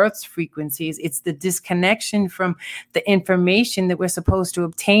Mother Earth's frequencies. It's the disconnection from the information that we're supposed to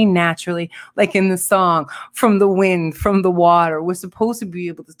obtain naturally, like in the song, from the wind, from the water. We're supposed to be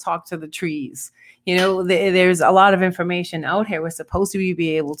able to talk to the trees. There's a lot of information out here. We're supposed to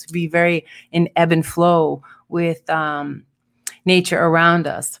be able to be very in ebb and flow with nature around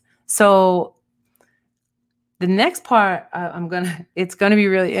us. So the next part, it's going to be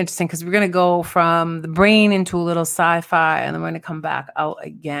really interesting because we're going to go from the brain into a little sci-fi, and then we're going to come back out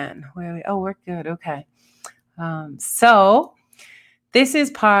again. We're good. Okay. So this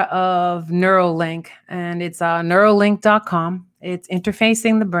is part of Neuralink, and it's neuralink.com. It's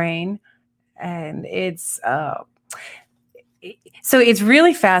interfacing the brain. And so it's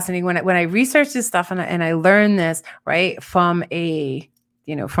really fascinating when I research this stuff and I learn this, right, from a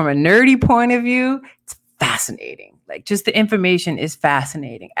nerdy point of view. It's fascinating. Like, just the information is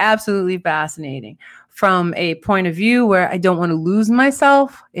fascinating, absolutely fascinating. From a point of view where I don't want to lose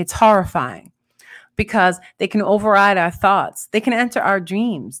myself, it's horrifying, because they can override our thoughts. They can enter our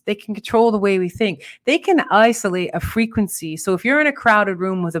dreams. They can control the way we think. They can isolate a frequency. So if you're in a crowded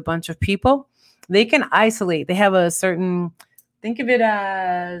room with a bunch of people, they can isolate. They have a certain, think of it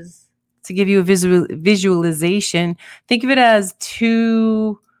as, to give you a visualization, think of it as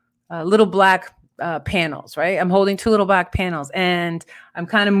two little black panels, right? I'm holding two little black panels and I'm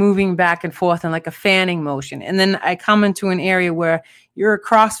kind of moving back and forth in like a fanning motion. And then I come into an area where you're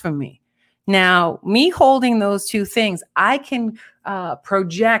across from me. Now, me holding those two things, I can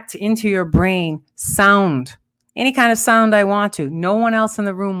project into your brain sound, any kind of sound I want to. No one else in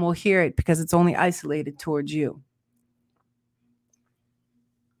the room will hear it because it's only isolated towards you.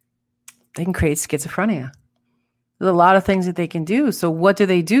 They can create schizophrenia. There's a lot of things that they can do. So what do?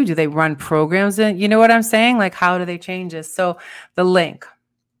 Do they run programs? And you know what I'm saying? Like, how do they change this? So the link.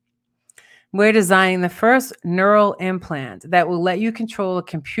 We're designing the first neural implant that will let you control a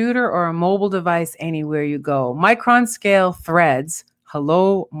computer or a mobile device anywhere you go. Micron scale threads,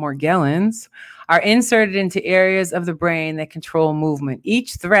 hello Morgellons, are inserted into areas of the brain that control movement.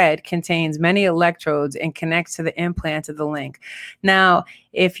 Each thread contains many electrodes and connects to the implant of the link. Now,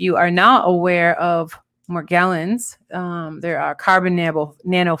 if you are not aware of Morgellons, there are carbon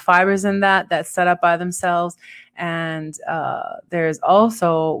nanofibers in that's set up by themselves. And there's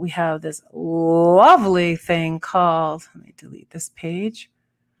also, we have this lovely thing called, let me delete this page,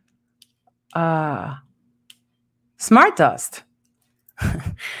 Smart Dust.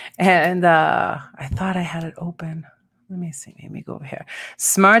 And I thought I had it open. Let me see. Let me go over here.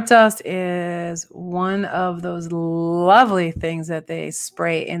 Smart Dust is one of those lovely things that they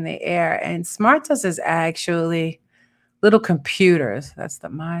spray in the air. And Smart Dust is actually little computers. That's the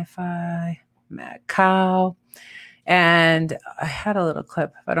MiFi, Mad Cow. And I had a little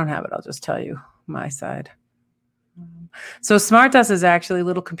clip. If I don't have it, I'll just tell you my side. So Smart Dust is actually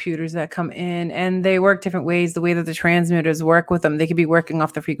little computers that come in and they work different ways. The way that the transmitters work with them, they could be working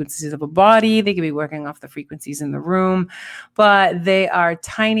off the frequencies of a body. They could be working off the frequencies in the room, but they are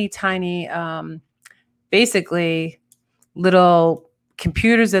tiny, tiny, basically little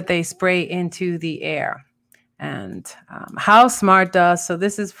computers that they spray into the air. And how Smart Dust. So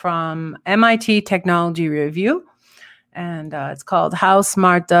this is from MIT Technology Review. And it's called How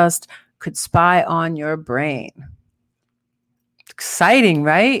Smart Dust Could Spy on Your Brain. Exciting,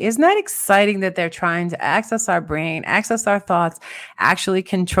 right? Isn't that exciting that they're trying to access our brain, access our thoughts, actually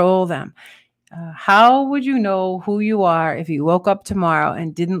control them? How would you know who you are if you woke up tomorrow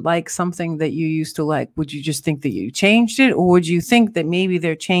and didn't like something that you used to like? Would you just think that you changed it? Or would you think that maybe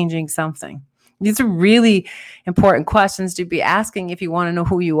they're changing something? These are really important questions to be asking if you want to know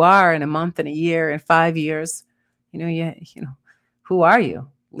who you are in a month, in a year, in 5 years. Who are you?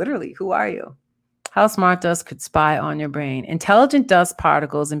 Literally, who are you? How Smart Dust Could Spy on Your Brain. Intelligent dust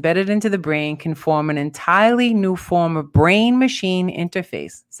particles embedded into the brain can form an entirely new form of brain-machine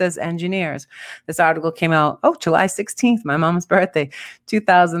interface, says engineers. This article came out, July 16th, my mom's birthday,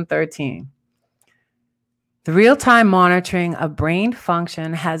 2013. The real-time monitoring of brain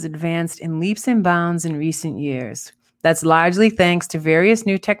function has advanced in leaps and bounds in recent years. That's largely thanks to various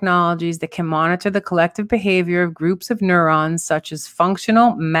new technologies that can monitor the collective behavior of groups of neurons, such as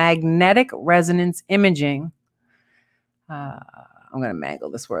functional magnetic resonance imaging. I'm going to mangle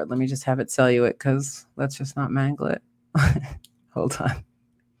this word. Let me just have it tell you it, because let's just not mangle it. Hold on.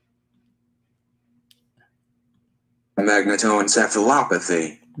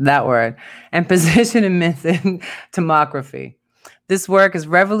 Magnetoencephalopathy. That word. And position emission tomography. This work is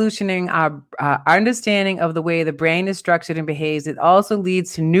revolutionizing our understanding of the way the brain is structured and behaves. It also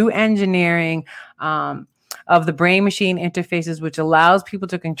leads to new engineering of the brain-machine interfaces, which allows people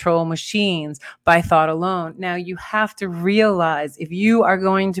to control machines by thought alone. Now, you have to realize if you are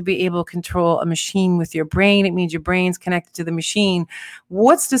going to be able to control a machine with your brain, it means your brain's connected to the machine.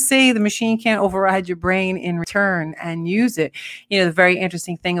 What's to say the machine can't override your brain in return and use it? The very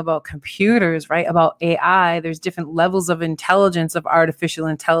interesting thing about computers, right, about AI, there's different levels of intelligence, of artificial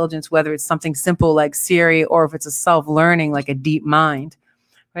intelligence, whether it's something simple like Siri or if it's a self-learning like a deep mind.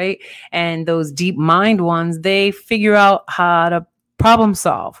 Right. And those deep mind ones, they figure out how to problem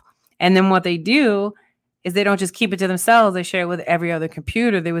solve. And then what they do is they don't just keep it to themselves. They share it with every other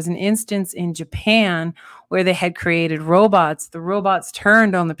computer. There was an instance in Japan where they had created robots. The robots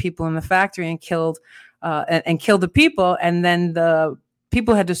turned on the people in the factory and killed the people. And then the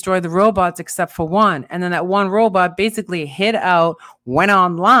people had destroyed the robots except for one. And then that one robot basically hid out, went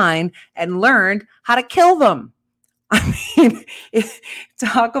online, and learned how to kill them. I mean,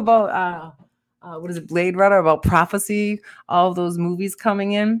 talk about, what is it, Blade Runner, about prophecy, all of those movies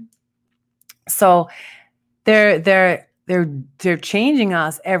coming in. So they're changing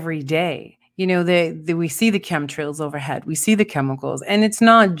us every day. You know, we see the chemtrails overhead. We see the chemicals. And it's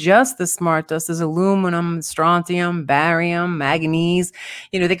not just the smart dust. There's aluminum, strontium, barium, manganese.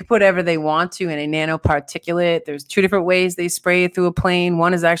 You know, they can put whatever they want to in a nanoparticulate. There's 2 different ways they spray it through a plane.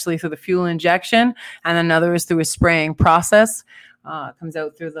 One is actually through the fuel injection, and another is through a spraying process. It comes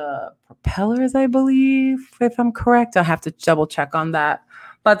out through the propellers, I believe, if I'm correct. I'll have to double check on that.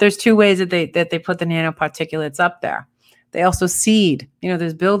 But there's 2 ways that they put the nanoparticulates up there. They also seed, you know,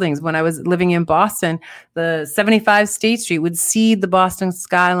 there's buildings. When I was living in Boston, the 75 State Street would seed the Boston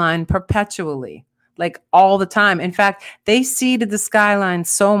skyline perpetually, like all the time. In fact, they seeded the skyline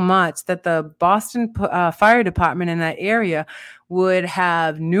so much that the Boston fire department in that area would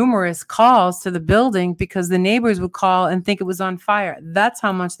have numerous calls to the building because the neighbors would call and think it was on fire. That's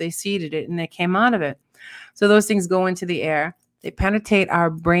how much they seeded it, and they came out of it. So those things go into the air. They penetrate our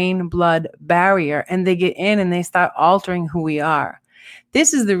brain-blood barrier, and they get in and they start altering who we are.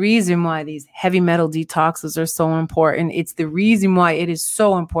 This is the reason why these heavy metal detoxes are so important. It's the reason why it is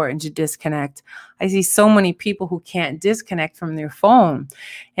so important to disconnect. I see so many people who can't disconnect from their phone.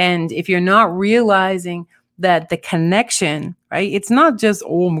 And if you're not realizing that the connection, right? It's not just,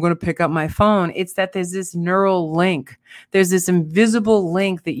 oh, I'm going to pick up my phone. It's that there's this neural link. There's this invisible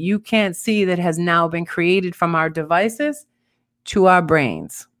link that you can't see that has now been created from our devices to our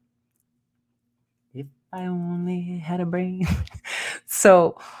brains. If I only had a brain.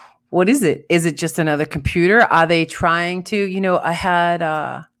 So what is it? Is it just another computer? Are they trying to, you know, I had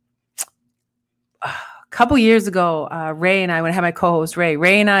a couple years ago, Ray and I, when I had my co-host Ray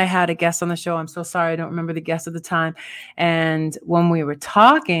and I had a guest on the show. I'm so sorry, I don't remember the guest at the time. And when we were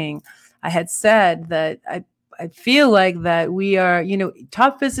talking, I had said that I feel like that we are, you know,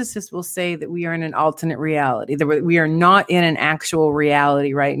 top physicists will say that we are in an alternate reality, that we are not in an actual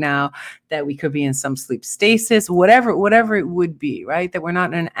reality right now, that we could be in some sleep stasis, whatever it would be, right? That we're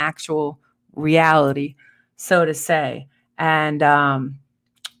not in an actual reality, so to say. And, oh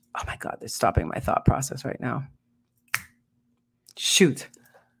my God, they're stopping my thought process right now. Shoot.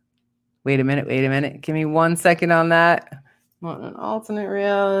 Wait a minute. Give me 1 second on that. Not an alternate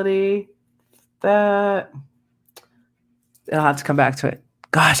reality. That. I'll have to come back to it.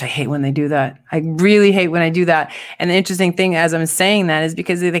 Gosh, I hate when they do that. I really hate when I do that. And the interesting thing as I'm saying that is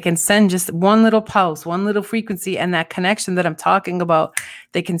because they can send just one little pulse, one little frequency, and that connection that I'm talking about,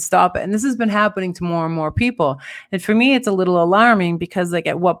 they can stop it. And this has been happening to more and more people. And for me, it's a little alarming because, like,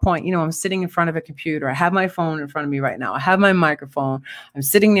 at what point, you know, I'm sitting in front of a computer. I have my phone in front of me right now. I have my microphone. I'm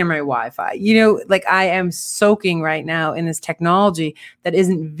sitting near my Wi-Fi. You know, like, I am soaking right now in this technology that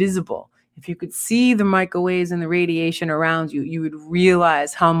isn't visible. If you could see the microwaves and the radiation around you, you would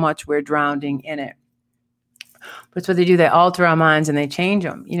realize how much we're drowning in it. But it's what they do. They alter our minds and they change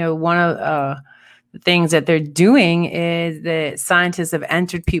them. You know, one of the things that they're doing is that scientists have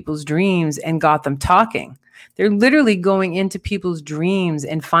entered people's dreams and got them talking. They're literally going into people's dreams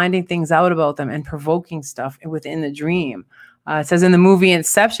and finding things out about them and provoking stuff within the dream. It says in the movie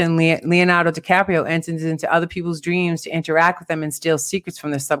Inception, Leonardo DiCaprio enters into other people's dreams to interact with them and steal secrets from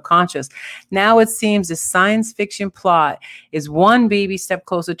their subconscious. Now it seems the science fiction plot is one baby step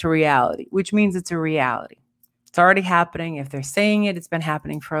closer to reality, which means it's a reality. It's already happening. If they're saying it, it's been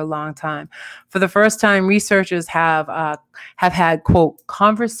happening for a long time. For the first time, researchers have had, quote,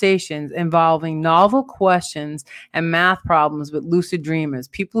 conversations involving novel questions and math problems with lucid dreamers,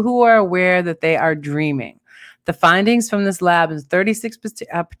 people who are aware that they are dreaming. The findings from this lab and 36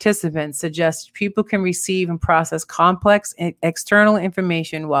 participants suggest people can receive and process complex external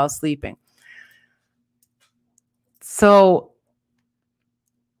information while sleeping. So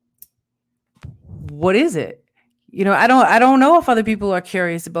what is it? You know, I don't know if other people are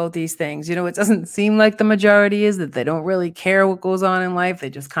curious about these things. You know, it doesn't seem like the majority is, that they don't really care what goes on in life.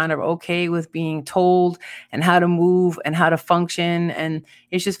 They just kind of okay with being told and how to move and how to function, and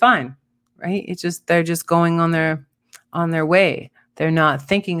it's just fine. Right? It's just, they're just going on their way. They're not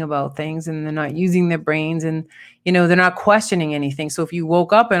thinking about things and they're not using their brains, and, you know, they're not questioning anything. So if you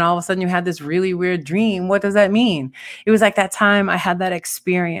woke up and all of a sudden you had this really weird dream, what does that mean? It was like that time I had that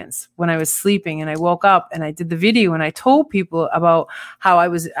experience when I was sleeping and I woke up and I did the video and I told people about how I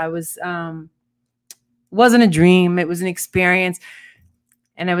was, wasn't a dream. It was an experience.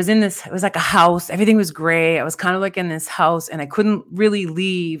 And I was in this, it was like a house. Everything was gray. I was kind of like in this house and I couldn't really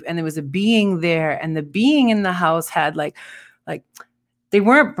leave. And there was a being there. And the being in the house had like they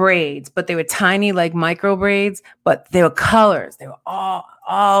weren't braids, but they were tiny, like micro braids, but they were colors. They were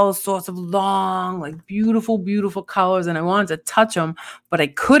all sorts of long, like beautiful, beautiful colors. And I wanted to touch them, but I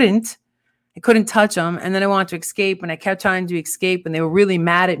couldn't touch them. And then I wanted to escape, and I kept trying to escape, and they were really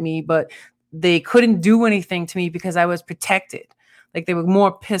mad at me, but they couldn't do anything to me because I was protected. Like they were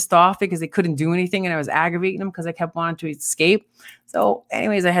more pissed off because they couldn't do anything, and I was aggravating them because I kept wanting to escape. So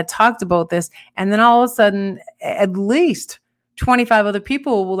anyways, I had talked about this, and then all of a sudden, at least 25 other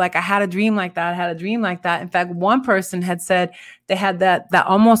people were like, I had a dream like that. I had a dream like that. In fact, one person had said they had that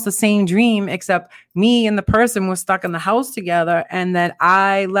almost the same dream, except me and the person were stuck in the house together, and that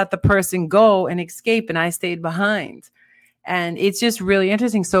I let the person go and escape, and I stayed behind. And it's just really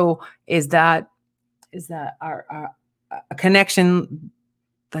interesting. So is that our a connection,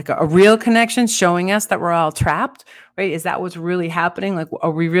 like a real connection, showing us that we're all trapped, right? Is that what's really happening? Like,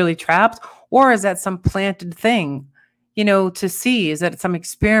 are we really trapped? Or is that some planted thing, to see? Is that some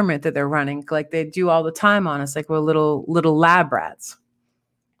experiment that they're running, like they do all the time on us, like we're little lab rats?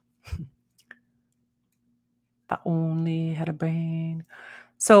 If I only had a brain.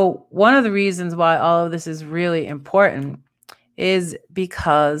 So one of the reasons why all of this is really important is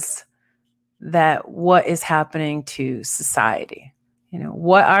because that what is happening to society,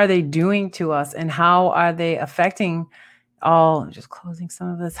 what are they doing to us, and how are they affecting I'm just closing some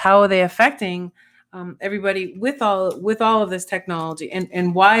of this. How are they affecting everybody with all of this technology,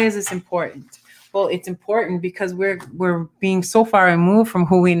 and why is this important? Well, it's important because we're being so far removed from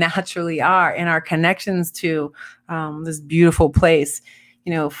who we naturally are and our connections to this beautiful place.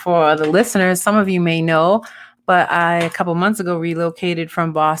 For the listeners, some of you may know, but I, a couple months ago, relocated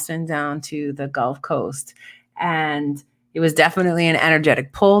from Boston down to the Gulf Coast. And it was definitely an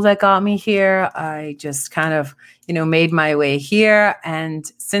energetic pull that got me here. I just kind of, made my way here. And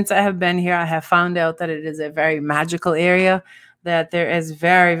since I have been here, I have found out that it is a very magical area, that there is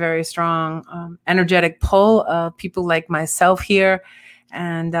very, very strong energetic pull of people like myself here.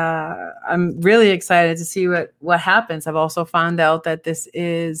 And I'm really excited to see what happens. I've also found out that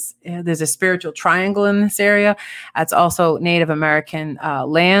there's a spiritual triangle in this area. That's also Native American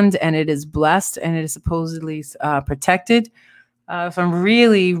land, and it is blessed, and it is supposedly protected. Some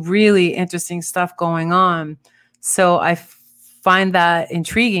really, really interesting stuff going on. So I find that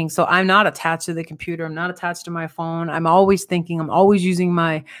intriguing. So I'm not attached to the computer. I'm not attached to my phone. I'm always thinking. I'm always using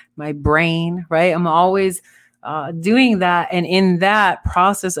my brain, right? I'm always doing that, and in that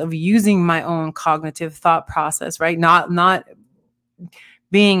process of using my own cognitive thought process, right? Not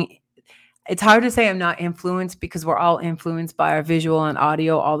being. It's hard to say I'm not influenced, because we're all influenced by our visual and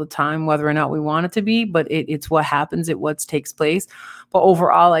audio all the time, whether or not we want it to be. But it's what happens. It's what takes place. But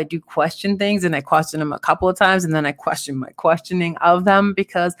overall, I do question things, and I question them a couple of times, and then I question my questioning of them,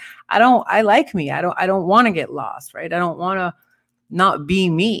 because I like me. I don't want to get lost, right? I don't want to not be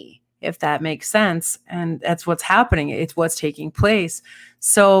me, if that makes sense. And that's what's happening. It's what's taking place.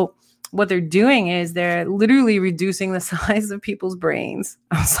 So what they're doing is they're literally reducing the size of people's brains.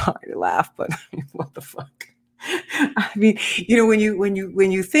 I'm sorry to laugh, but what the fuck? I mean,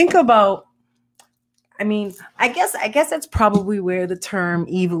 when you think about, I guess that's probably where the term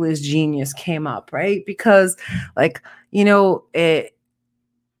evil is genius came up, right? Because they're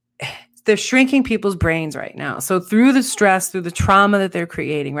shrinking people's brains right now. So through the stress, through the trauma that they're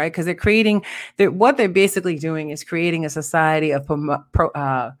creating, right? Because what they're basically doing is creating a society of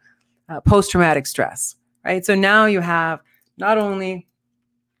post-traumatic stress, right? So now you have not only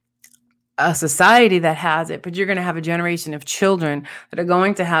a society that has it, but you're going to have a generation of children that are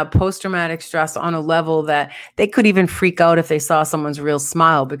going to have post-traumatic stress on a level that they could even freak out if they saw someone's real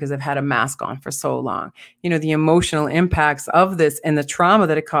smile, because they've had a mask on for so long. The emotional impacts of this and the trauma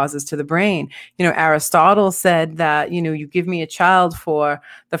that it causes to the brain. Aristotle said that, you give me a child for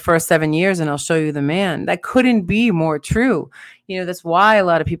the first 7 years and I'll show you the man. That couldn't be more true. That's why a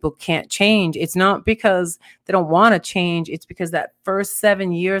lot of people can't change. It's not because they don't want to change. It's because that first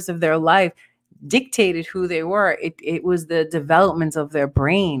 7 years of their life dictated who they were. It was the development of their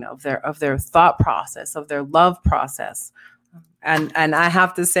brain, of their thought process, of their love process. And I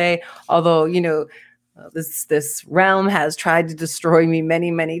have to say, although, this realm has tried to destroy me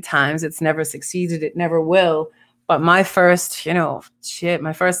many, many times, it's never succeeded. It never will. But my first,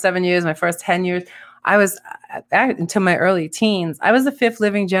 my first 7 years, my first 10 years, I was into my early teens. I was the fifth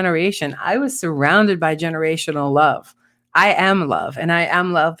living generation. I was surrounded by generational love. I am love, and I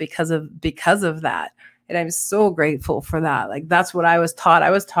am love because of that. And I'm so grateful for that. Like, that's what I was taught.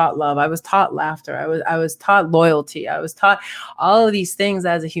 I was taught love. I was taught laughter. I was taught loyalty. I was taught all of these things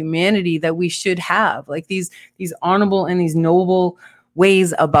as a humanity that we should have, like these honorable and these noble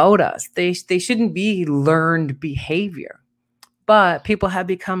ways about us. They shouldn't be learned behavior. But people have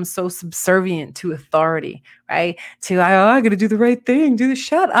become so subservient to authority, right? I got to do the right thing.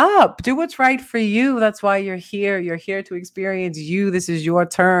 Shut up. Do what's right for you. That's why you're here. You're here to experience you. This is your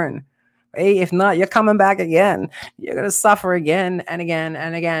turn. Right? If not, you're coming back again. You're going to suffer again and again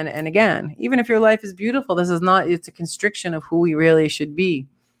and again and again. Even if your life is beautiful, it's a constriction of who we really should be.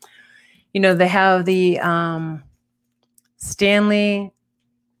 They have the Stanley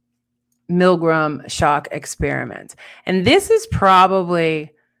Milgram shock experiment. And this is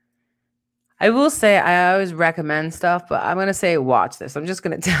probably, I will say, I always recommend stuff, but I'm going to say watch this. I'm just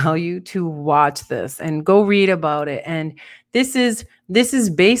going to tell you to watch this and go read about it. And this is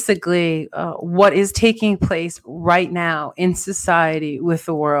basically what is taking place right now in society with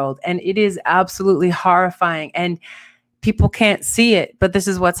the world. And it is absolutely horrifying. And people can't see it, but this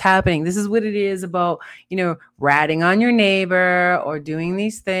is what's happening. This is what it is about, ratting on your neighbor or doing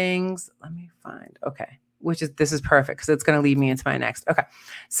these things. Let me find, okay, this is perfect because it's going to lead me into my next. Okay.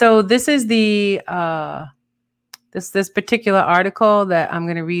 So this is the, this particular article that I'm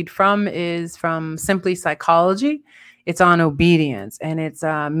going to read from is from Simply Psychology. It's on obedience, and it's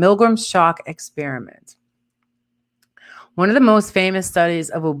Milgram's shock experiment. One of the most famous studies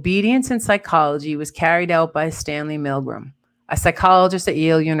of obedience in psychology was carried out by Stanley Milgram, a psychologist at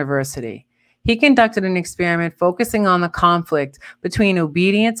Yale University. He conducted an experiment focusing on the conflict between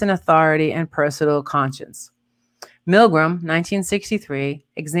obedience and authority and personal conscience. Milgram, 1963,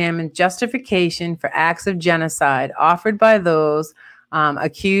 examined justification for acts of genocide offered by those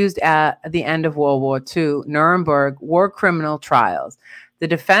accused at the end of World War II, Nuremberg war criminal trials. The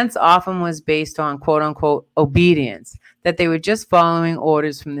defense often was based on, quote unquote, obedience, that they were just following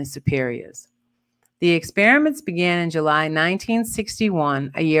orders from their superiors. The experiments began in July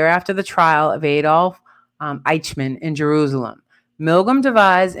 1961, a year after the trial of Adolf Eichmann in Jerusalem. Milgram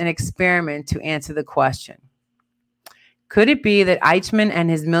devised an experiment to answer the question. Could it be that Eichmann and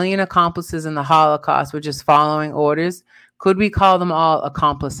his million accomplices in the Holocaust were just following orders? Could we call them all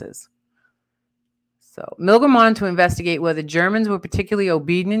accomplices? So Milgram wanted to investigate whether Germans were particularly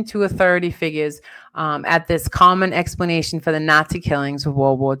obedient to authority figures at this common explanation for the Nazi killings of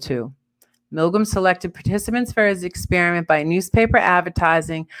World War II. Milgram selected participants for his experiment by newspaper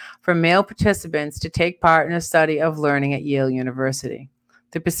advertising for male participants to take part in a study of learning at Yale University.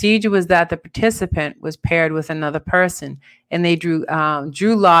 The procedure was that the participant was paired with another person, and they drew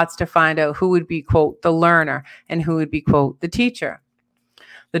lots to find out who would be, quote, the learner and who would be, quote, the teacher.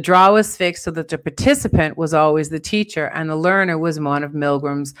 The draw was fixed so that the participant was always the teacher and the learner was one of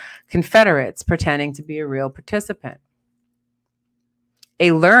Milgram's confederates pretending to be a real participant.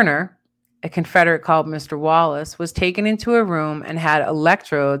 A learner, a confederate called Mr. Wallace, was taken into a room and had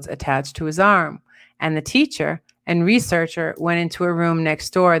electrodes attached to his arm, and the teacher and researcher went into a room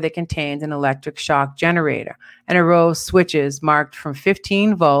next door that contained an electric shock generator and a row of switches marked from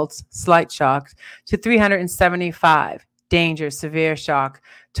 15 volts, slight shock, to 375, danger, severe shock,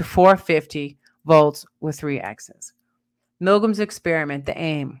 to 450 volts with 3 X's. Milgram's experiment, the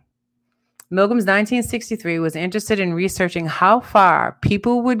aim. Milgram's 1963 was interested in researching how far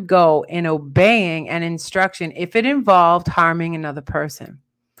people would go in obeying an instruction if it involved harming another person.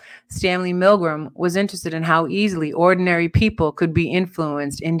 Stanley Milgram was interested in how easily ordinary people could be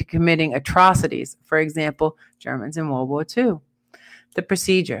influenced into committing atrocities, for example, Germans in World War II. The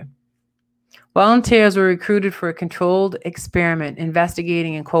procedure. Volunteers were recruited for a controlled experiment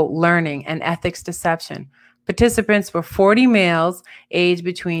investigating in, quote, learning and ethics deception. Participants were 40 males aged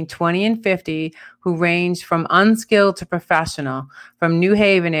between 20 and 50 who ranged from unskilled to professional from New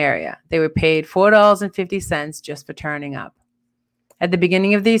Haven area. They were paid $4.50 just for turning up. At the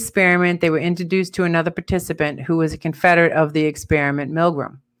beginning of the experiment, they were introduced to another participant who was a confederate of the experiment,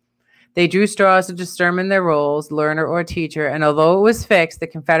 Milgram. They drew straws to determine their roles, learner or teacher, and although it was fixed, the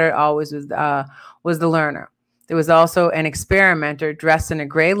confederate always was the learner. There was also an experimenter dressed in a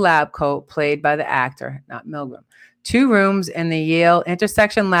gray lab coat played by the actor, not Milgram. 2 rooms in the Yale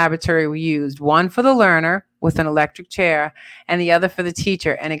Intersection Laboratory were used, one for the learner with an electric chair and the other for the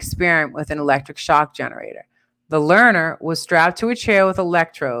teacher, an experiment with an electric shock generator. The learner was strapped to a chair with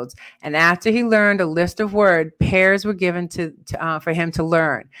electrodes, and after he learned a list of words, pairs were given for him to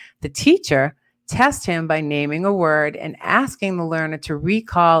learn. The teacher tested him by naming a word and asking the learner to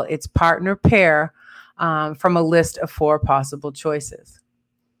recall its partner pair from a list of 4 possible choices.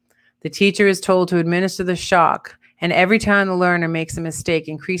 The teacher is told to administer the shock, and every time the learner makes a mistake,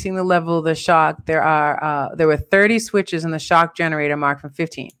 increasing the level of the shock, there were 30 switches in the shock generator marked from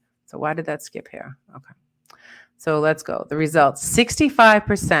 15. So why did that skip here? Okay. So let's go. The results,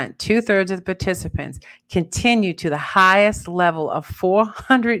 65%, 2/3 of the participants continue to the highest level of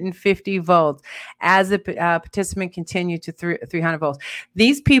 450 volts as the participant continued to 300 volts.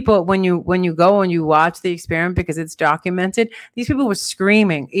 These people, when you go and you watch the experiment, because it's documented, these people were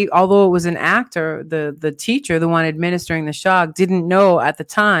screaming. Although it was an actor, the teacher, the one administering the shock, didn't know at the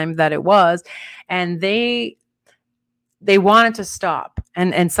time that it was. And they wanted to stop.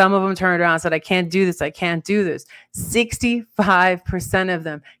 And some of them turned around and said, I can't do this. I can't do this. 65% of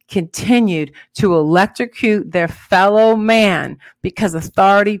them continued to electrocute their fellow man because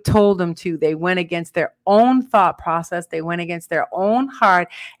authority told them to. They went against their own thought process. They went against their own heart,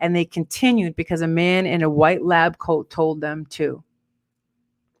 and they continued because a man in a white lab coat told them to.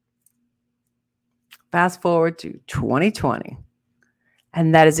 Fast forward to 2020.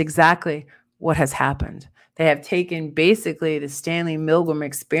 And that is exactly what has happened. They have taken basically the Stanley Milgram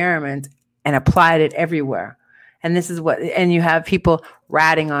experiment and applied it everywhere. And this is and you have people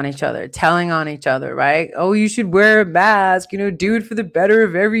ratting on each other, telling on each other, right? Oh, you should wear a mask, do it for the better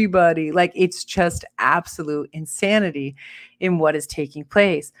of everybody. Like, it's just absolute insanity in what is taking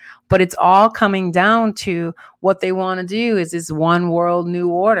place. But it's all coming down to what they want to do is this one world new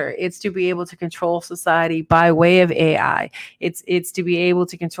order. It's to be able to control society by way of AI. It's to be able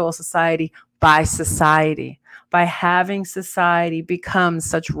to control society by society, by having society become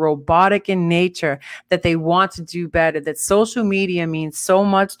such robotic in nature that they want to do better, that social media means so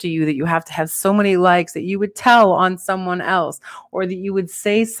much to you that you have to have so many likes that you would tell on someone else, or that you would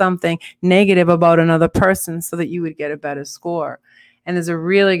say something negative about another person so that you would get a better score. And there's a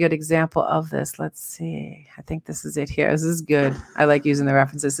really good example of this. Let's see. I think this is it here. This is good. I like using the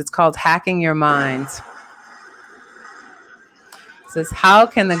references. It's called Hacking Your Mind. It says, how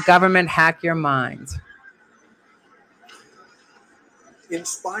can the government hack your mind?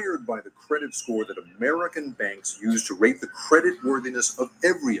 Inspired by the credit score that American banks use to rate the creditworthiness of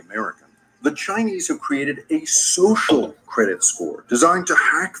every American, the Chinese have created a social credit score designed to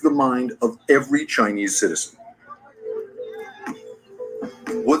hack the mind of every Chinese citizen.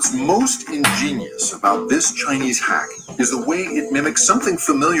 What's most ingenious about this Chinese hack is the way it mimics something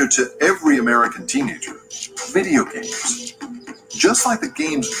familiar to every American teenager: video games. Just like the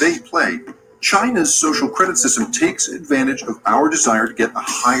games they play, China's social credit system takes advantage of our desire to get a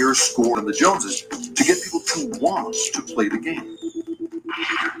higher score than the Joneses to get people to want to play the game.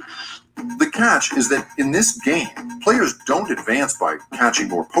 The catch is that in this game, players don't advance by catching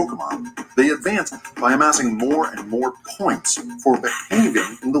more Pokemon. They advance by amassing more and more points for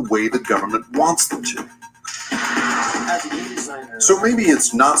behaving in the way the government wants them to. So maybe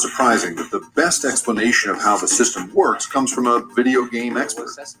it's not surprising that the best explanation of how the system works comes from a video game expert.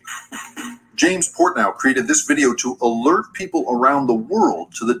 James Portnow created this video to alert people around the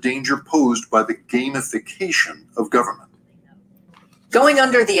world to the danger posed by the gamification of government. Going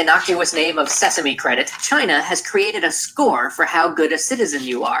under the innocuous name of Sesame Credit, China has created a score for how good a citizen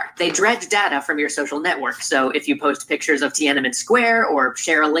you are. They dredge data from your social network, so if you post pictures of Tiananmen Square or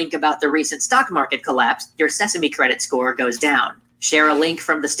share a link about the recent stock market collapse, your Sesame Credit score goes down. Share a link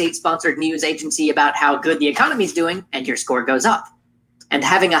from the state-sponsored news agency about how good the economy's doing, and your score goes up. And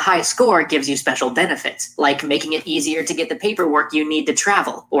having a high score gives you special benefits, like making it easier to get the paperwork you need to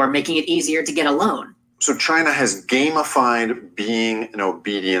travel, or making it easier to get a loan. So China has gamified being an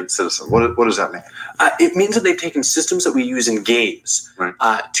obedient citizen. What does that mean? It means that they've taken systems that we use in games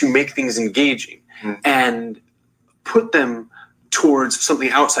to make things engaging and put them towards something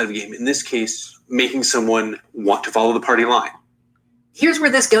outside of the game. In this case, making someone want to follow the party line. Here's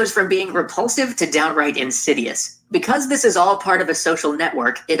where this goes from being repulsive to downright insidious. Because this is all part of a social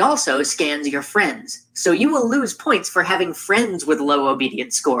network, it also scans your friends. So you will lose points for having friends with low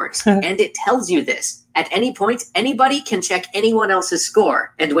obedience scores. And it tells you this. At any point, anybody can check anyone else's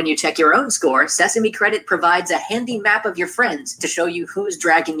score. And when you check your own score, Sesame Credit provides a handy map of your friends to show you who's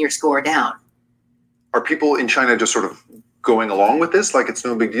dragging your score down. Are people in China just sort of going along with this like it's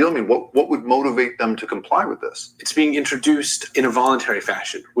no big deal? I mean, what would motivate them to comply with this? It's being introduced in a voluntary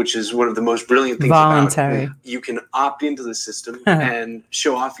fashion, which is one of the most brilliant things Voluntary. about it. You can opt into the system and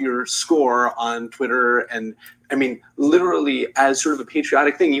show off your score on Twitter. And I mean, literally as sort of a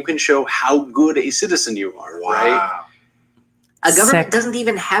patriotic thing, you can show how good a citizen you are, right? A government doesn't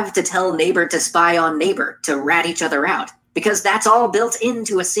even have to tell neighbor to spy on neighbor to rat each other out, because that's all built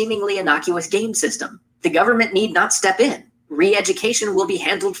into a seemingly innocuous game system. The government need not step in. Re-education will be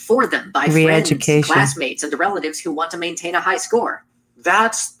handled for them by friends, classmates, and relatives who want to maintain a high score.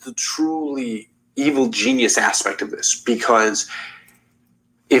 That's the truly evil genius aspect of this, because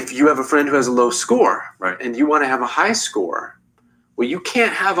if you have a friend who has a low score and you want to have a high score, well, you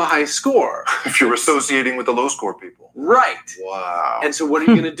can't have a high score. If you're associating with the low score people. Right. Wow. And so what are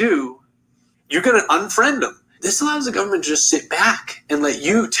you going to do? You're going to unfriend them. This allows the government to just sit back and let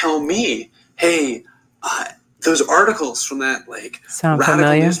you tell me, hey, those articles from that Sound radical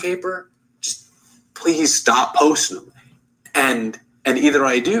familiar? newspaper, just please stop posting them. And either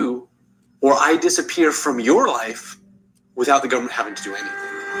I do, or I disappear from your life without the government having to do anything.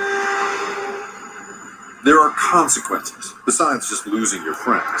 There are consequences, besides just losing your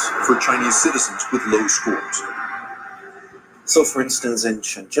friends, for Chinese citizens with low scores. So, for instance, in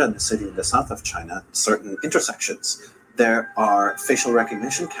Shenzhen, a city in the south of China, certain intersections, there are facial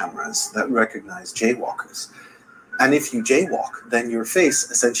recognition cameras that recognize jaywalkers. And if you jaywalk, then your face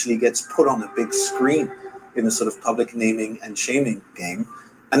essentially gets put on a big screen in a sort of public naming and shaming game.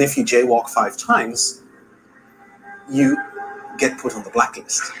 And if you jaywalk 5 times, you get put on the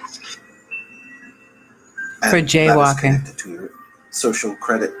blacklist. For And jaywalking. that is connected to your social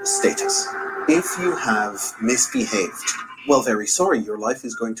credit status. If you have misbehaved, well, very sorry, your life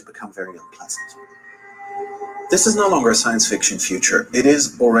is going to become very unpleasant. This is no longer a science fiction future. It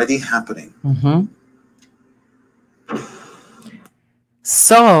is already happening. Mm-hmm.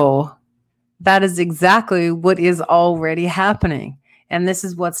 So that is exactly what is already happening. And this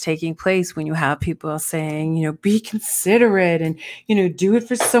is what's taking place when you have people saying, be considerate and, do it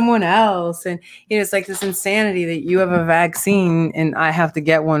for someone else. And, it's like this insanity that you have a vaccine and I have to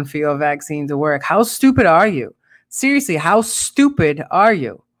get one for your vaccine to work. How stupid are you? Seriously, how stupid are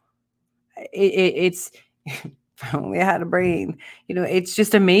you? It's, if I only had a brain, it's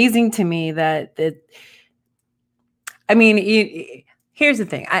just amazing to me that here's the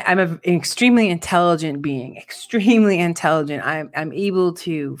thing. I'm an extremely intelligent being, extremely intelligent. I'm able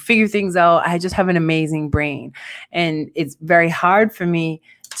to figure things out. I just have an amazing brain. And it's very hard for me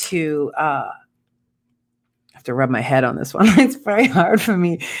to, I have to rub my head on this one. It's very hard for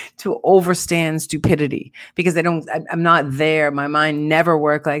me to overstand stupidity because I'm not there. My mind never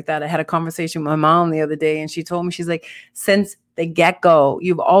worked like that. I had a conversation with my mom the other day and she told me, she's like, since the get-go,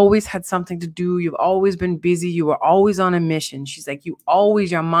 you've always had something to do. You've always been busy. You were always on a mission. She's like,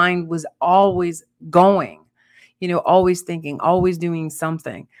 your mind was always going, always thinking, always doing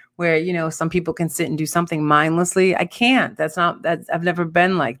something where, some people can sit and do something mindlessly. I can't. I've never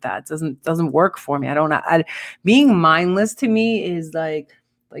been like that. It doesn't work for me. Being mindless to me is like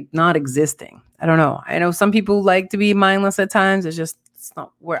not existing. I don't know. I know some people like to be mindless at times. It's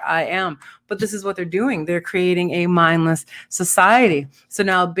not where I am, but this is what they're doing. They're creating a mindless society. So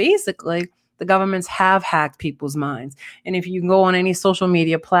now basically the governments have hacked people's minds. And if you go on any social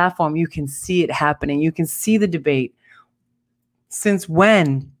media platform, you can see it happening. You can see the debate. Since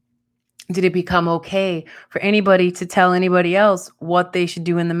when did it become okay for anybody to tell anybody else what they should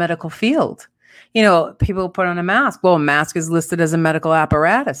do in the medical field? People put on a mask. Well, a mask is listed as a medical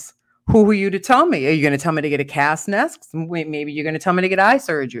apparatus. Who are you to tell me? Are you going to tell me to get a cast next? Maybe you're going to tell me to get eye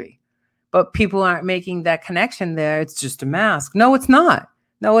surgery. But people aren't making that connection there. It's just a mask. No, it's not.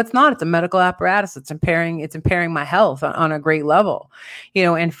 It's a medical apparatus. It's impairing my health on a great level.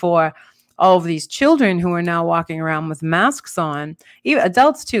 And for all of these children who are now walking around with masks on, even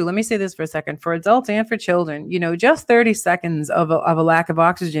adults too. Let me say this for a second. For adults and for children, just 30 seconds of a lack of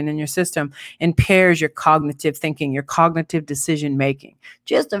oxygen in your system impairs your cognitive thinking, your cognitive decision making.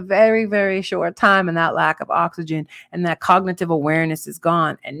 Just a very, very short time, and that lack of oxygen and that cognitive awareness is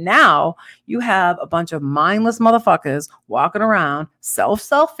gone. And now you have a bunch of mindless motherfuckers walking around,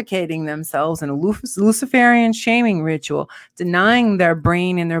 self-suffocating themselves in a Luciferian shaming ritual, denying their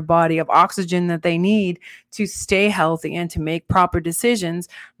brain and their body of oxygen that they need to stay healthy and to make proper decisions.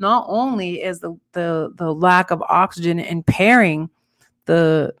 Not only is the lack of oxygen impairing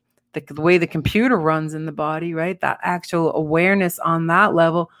the way the computer runs in the body, right? That actual awareness on that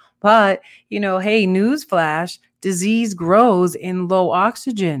level. But, hey, newsflash, disease grows in low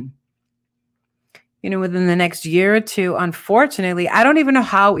oxygen. Within the next year or two, unfortunately, I don't even know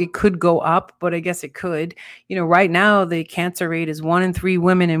how it could go up, but I guess it could. Right now the cancer rate is 1 in 3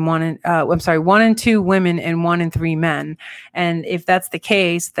 women and 1 in 2 women and 1 in 3 men. And if that's the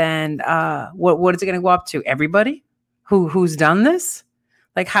case, then what is it going to go up to? Everybody who's done this?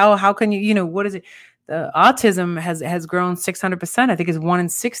 Like how can you, what is it? The autism has grown 600%. I think it's 1 in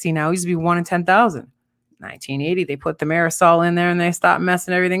 60 now. It used to be 1 in 10,000. 1980, they put the aerosol in there and they stopped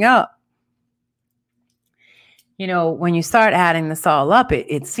messing everything up. When you start adding this all up,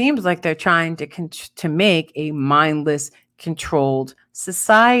 it seems like they're trying to make a mindless, controlled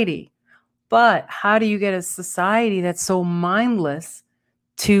society. But how do you get a society that's so mindless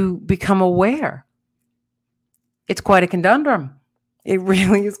to become aware? It's quite a conundrum. It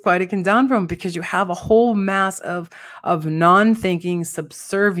really is quite a conundrum because you have a whole mass of non-thinking,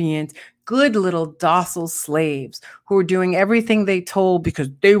 subservient, good little docile slaves who are doing everything they told because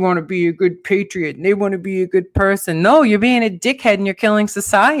they want to be a good patriot and they want to be a good person. No, you're being a dickhead and you're killing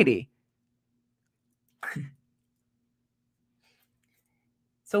society.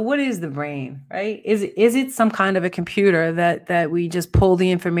 So what is the brain, right? Is it some kind of a computer that we just pull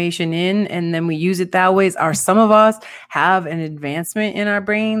the information in and then we use it that way? Or some of us have an advancement in our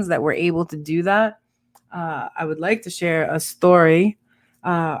brains that we're able to do that? I would like to share a story.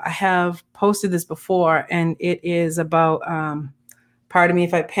 I have posted this before, and it is about, pardon me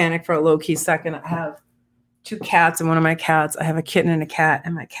if I panic for a low-key second. I have 2 cats, and one of my cats, I have a kitten and a cat,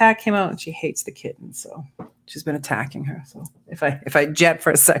 and my cat came out and she hates the kitten, so she's been attacking her. So if I jet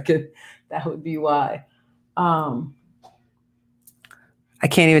for a second, that would be why. I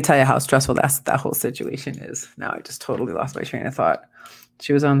can't even tell you how stressful that whole situation is. Now I just totally lost my train of thought.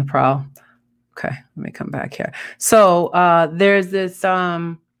 She was on the prowl. Okay, let me come back here. So there's this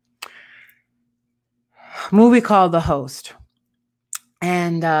movie called The Host.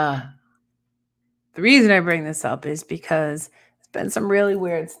 And the reason I bring this up is because there's been some really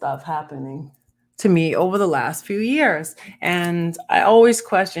weird stuff happening to me over the last few years. And I always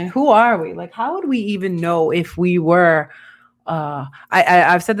question, who are we? Like, how would we even know if we were,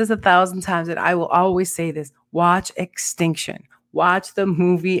 I've said this 1,000 times, and I will always say this: watch Extinction. Watch the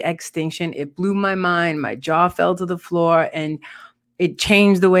movie Extinction. It blew my mind. My jaw fell to the floor, and it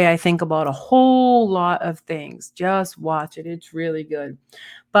changed the way I think about a whole lot of things. Just watch it. It's really good.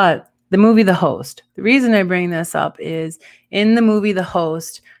 But the movie The Host, the reason I bring this up is in the movie The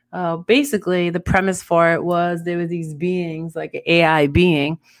Host, basically the premise for it was there were these beings, like an AI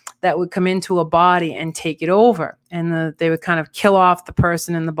being, that would come into a body and take it over. And they would kind of kill off the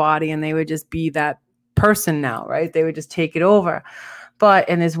person in the body, and they would just be that person now, right? They would just take it over. But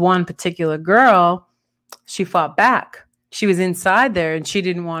in this one particular girl, she fought back. She was inside there and she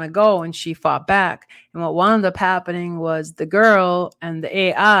didn't want to go, and she fought back. And what wound up happening was the girl and the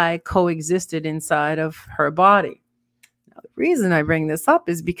AI coexisted inside of her body. Now, the reason I bring this up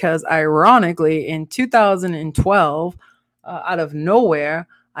is because, ironically, in 2012, out of nowhere,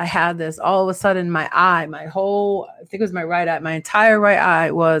 I had this all of a sudden. My eye, I think it was my right eye, my entire right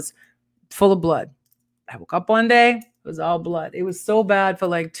eye was full of blood. I woke up one day, it was all blood. It was so bad for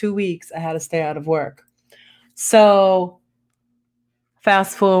like 2 weeks, I had to stay out of work. So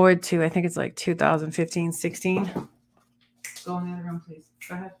fast forward to, I think it's like 2015, 16. Go in the other room, please.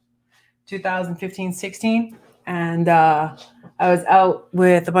 Go ahead. 2015, 16. And I was out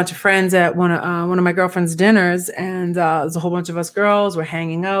with a bunch of friends at one of my girlfriend's dinners. And there's a whole bunch of us girls. We're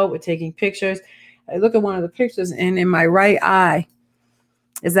hanging out. We're taking pictures. I look at one of the pictures, and in my right eye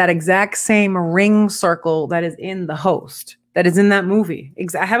is that exact same ring circle that is in The Host, that is in that movie.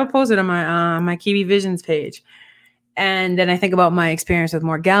 I have it posted on my Kiwi Visions page. And then I think about my experience with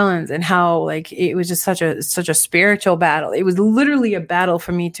Morgellons and how, like, it was just such a spiritual battle. It was literally a battle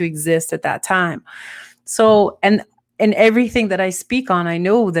for me to exist at that time. So, and everything that I speak on, I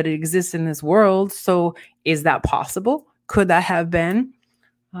know that it exists in this world. So is that possible? Could that have been?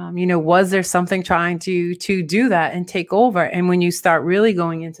 Was there something trying to do that and take over? And when you start really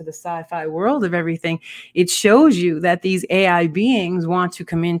going into the sci-fi world of everything, it shows you that these AI beings want to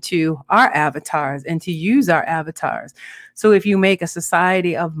come into our avatars and to use our avatars. So if you make a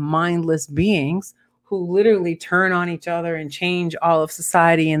society of mindless beings who literally turn on each other and change all of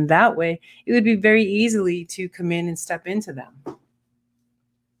society in that way, it would be very easily to come in and step into them.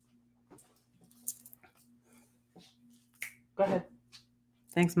 Go ahead.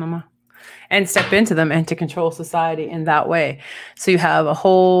 Thanks, Mama. And step into them and to control society in that way. So you have a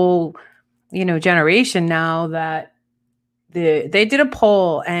whole, generation now that they did a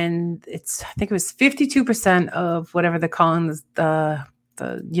poll, and I think it was 52% of whatever they're calling the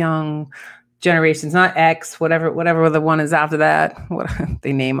young generations, not X, whatever the one is after that.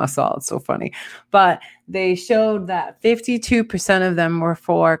 They name us all. It's so funny. But they showed that 52% of them were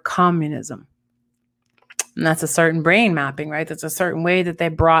for communism. And that's a certain brain mapping, right? That's a certain way that they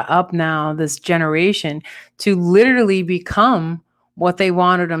brought up now this generation to literally become what they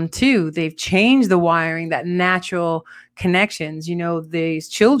wanted them to. They've changed the wiring, that natural connections. These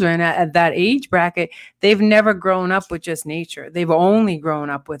children at that age bracket, they've never grown up with just nature. They've only grown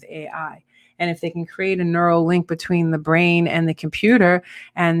up with AI. And if they can create a neural link between the brain and the computer,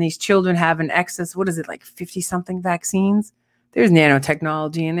 and these children have an excess, what is it, like 50 something vaccines? There's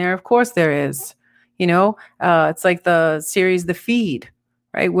nanotechnology in there. Of course there is. It's like the series The Feed,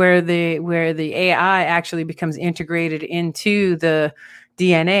 right? Where the AI actually becomes integrated into the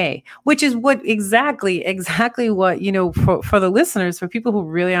DNA, which is what exactly what, for the listeners, for people who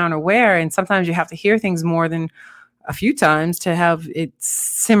really aren't aware, and sometimes you have to hear things more than a few times to have it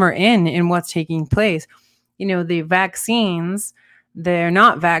simmer in what's taking place. The vaccines, they're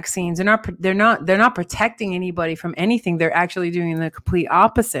not vaccines. They're not protecting anybody from anything. They're actually doing the complete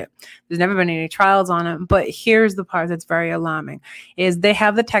opposite. There's never been any trials on it. But here's the part that's very alarming, is they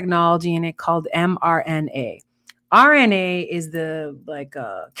have the technology in it called mRNA. RNA is the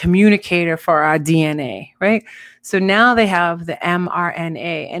communicator for our DNA, right? So now they have the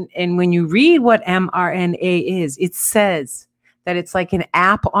mRNA. And when you read what mRNA is, it says that it's like an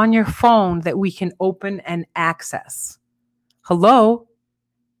app on your phone that we can open and access. Hello?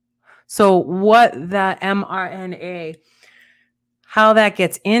 So what the mRNA, how the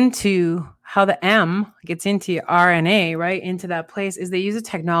M gets into your RNA, right, into that place, is they use a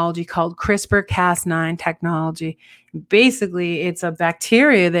technology called CRISPR-Cas9 technology. Basically, it's a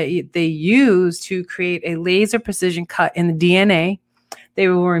bacteria that they use to create a laser precision cut in the DNA. They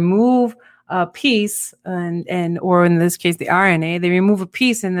will remove a piece, or in this case, the RNA. They remove a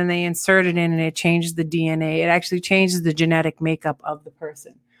piece and then they insert it in, and it changes the DNA. It actually changes the genetic makeup of the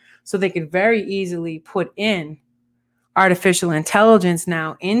person. So they could very easily put in artificial intelligence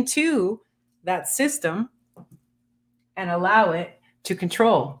now into that system and allow it to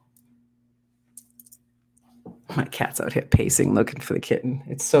control. My cat's out here pacing, looking for the kitten.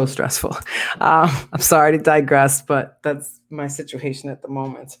 It's so stressful. I'm sorry to digress, but that's my situation at the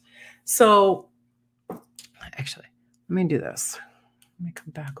moment. So actually, let me do this. Let me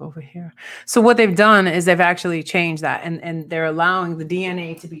come back over here. So what they've done is they've actually changed that, and they're allowing the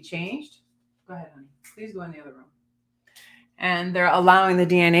DNA to be changed. Go ahead, honey. Please go in the other room. And they're allowing the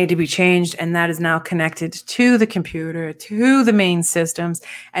DNA to be changed, and that is now connected to the computer, to the main systems,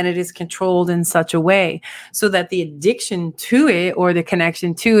 and it is controlled in such a way so that the addiction to it, or the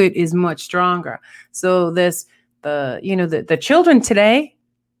connection to it, is much stronger. So the children today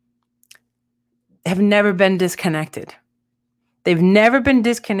have never been disconnected. They've never been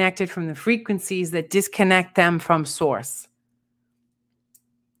disconnected from the frequencies that disconnect them from source.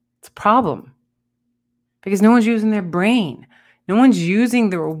 It's a problem because no one's using their brain. No one's using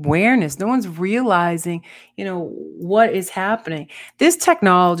their awareness. No one's realizing, what is happening. This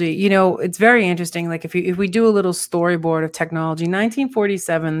technology, it's very interesting. Like if we do a little storyboard of technology,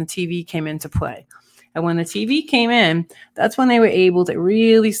 1947, the TV came into play. And when the TV came in, that's when they were able to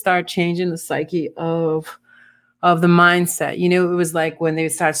really start changing the psyche of the mindset. It was like when they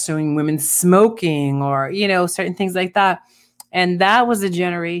started showing women smoking or, certain things like that. And that was a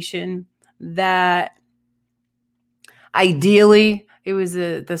generation that ideally, it was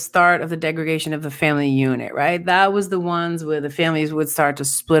the start of the degradation of the family unit, right? That was the ones where the families would start to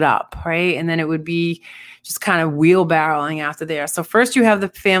split up, right? And then it would be just kind of wheelbarrowing after there. So first you have the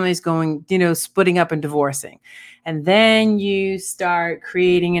families going, splitting up and divorcing. And then you start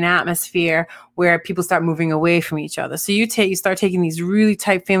creating an atmosphere where people start moving away from each other. So you start taking these really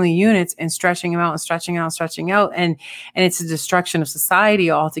tight family units and stretching them out and stretching out. And it's a destruction of society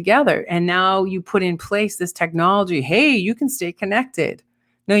altogether. And now you put in place this technology. Hey, you can stay connected.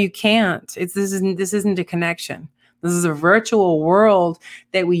 No, you can't. This isn't a connection. This is a virtual world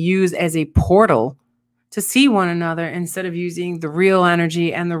that we use as a portal to see one another instead of using the real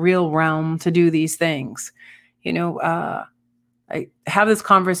energy and the real realm to do these things. I have this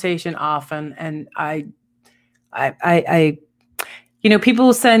conversation often, and I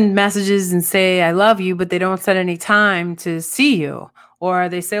people send messages and say, I love you, but they don't set any time to see you. Or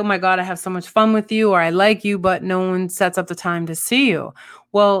they say, oh my God, I have so much fun with you, or I like you, but no one sets up the time to see you.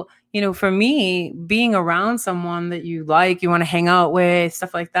 Well, for me, being around someone that you like, you want to hang out with,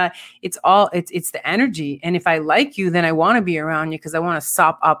 stuff like that, it's the energy. And if I like you, then I want to be around you because I want to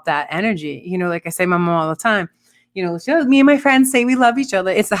sop up that energy. Like I say to my mom all the time, me and my friends say we love each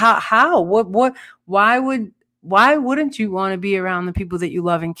other. It's why wouldn't you want to be around the people that you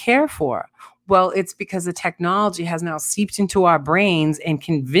love and care for? Well, it's because the technology has now seeped into our brains and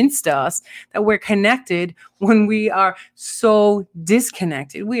convinced us that we're connected when we are so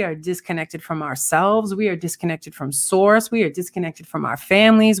disconnected. We are disconnected from ourselves. We are disconnected from source. We are disconnected from our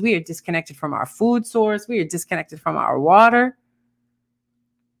families. We are disconnected from our food source. We are disconnected from our water.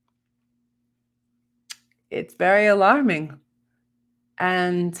 It's very alarming.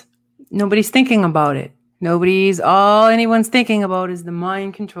 And nobody's thinking about it. All anyone's thinking about is the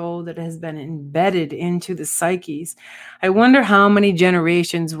mind control that has been embedded into the psyches. I wonder how many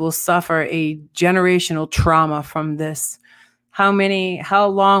generations will suffer a generational trauma from this. How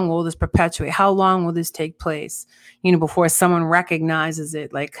long will this perpetuate? How long will this take place? Before someone recognizes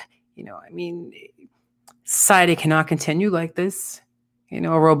it, society cannot continue like this.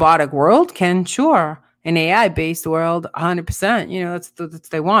 A robotic world can, sure. An AI-based world, 100%. That's what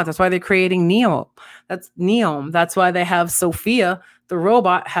they want. That's why they're creating Neom. That's why they have Sophia, the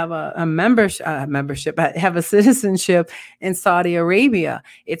robot, have a membership, have a citizenship in Saudi Arabia.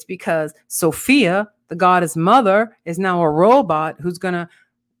 It's because Sophia, the goddess mother, is now a robot who's going to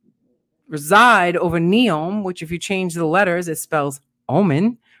reside over Neom, which if you change the letters, it spells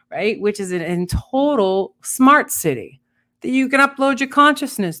Omen, right? Which is in total smart city that you can upload your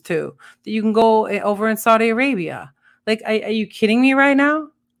consciousness to, that you can go over in Saudi Arabia. Like, are you kidding me right now?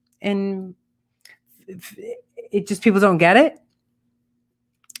 And it just, people don't get it,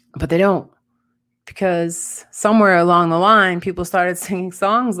 but they don't, because somewhere along the line, people started singing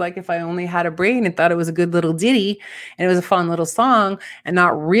songs like If I Only Had a Brain and thought it was a good little ditty and it was a fun little song, and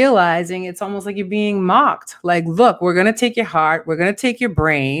not realizing it's almost like you're being mocked. Like, look, we're going to take your heart. We're going to take your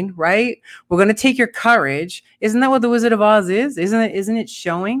brain, right? We're going to take your courage. Isn't that what the Wizard of Oz is? Isn't it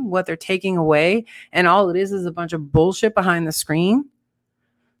showing what they're taking away? And all it is a bunch of bullshit behind the screen.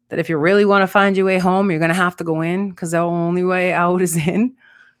 That if you really want to find your way home, you're going to have to go in, because the only way out is in.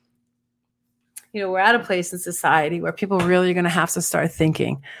 We're at a place in society where people really are going to have to start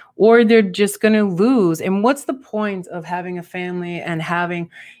thinking, or they're just going to lose. And what's the point of having a family and having,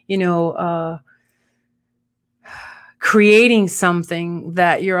 creating something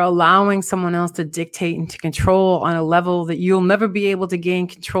that you're allowing someone else to dictate and to control on a level that you'll never be able to gain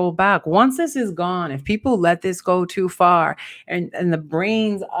control back? Once this is gone, if people let this go too far and the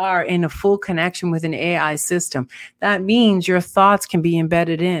brains are in a full connection with an AI system, that means your thoughts can be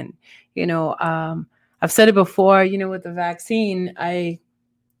embedded in. I've said it before, with the vaccine,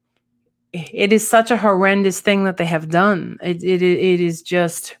 it is such a horrendous thing that they have done. It is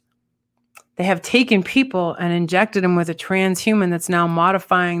just, they have taken people and injected them with a transhuman that's now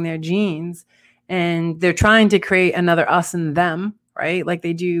modifying their genes, and they're trying to create another us and them, right? Like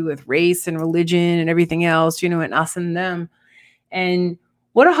they do with race and religion and everything else, and us and them. And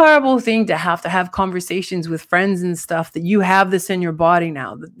what a horrible thing to have conversations with friends and stuff, that you have this in your body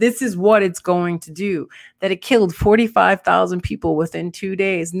now, that this is what it's going to do, that it killed 45,000 people within 2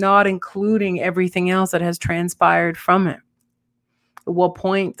 days, not including everything else that has transpired from it. At what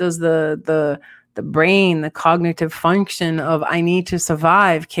point does the brain, the cognitive function of I need to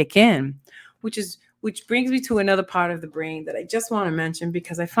survive kick in? Which brings me to another part of the brain that I just want to mention,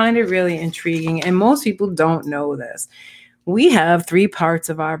 because I find it really intriguing, and most people don't know this. We have 3 parts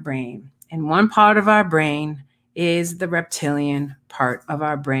of our brain, and one part of our brain is the reptilian part of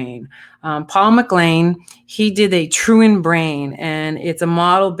our brain. Paul MacLean, he did a Truan brain, and it's a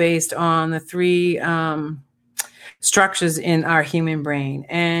model based on the 3 structures in our human brain.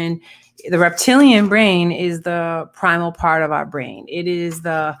 And the reptilian brain is the primal part of our brain. It is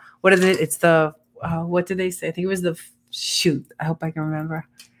the, what is it? It's the, what did they say? I think it was I hope I can remember.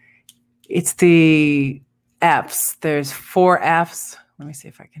 It's the F's. There's 4 F's. Let me see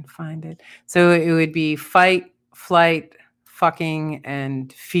if I can find it. So it would be fight, flight, fucking,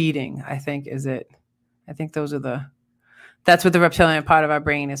 and feeding, I think is it. I think that's what the reptilian part of our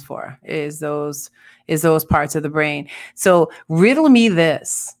brain is for, is those parts of the brain. So riddle me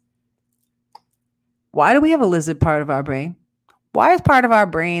this. Why do we have a lizard part of our brain? Why is part of our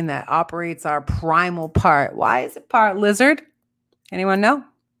brain that operates our primal part, why is it part lizard? Anyone know?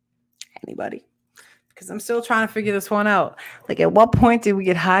 Anybody? Because I'm still trying to figure this one out. Like, at what point did we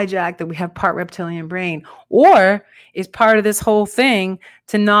get hijacked that we have part reptilian brain? Or is part of this whole thing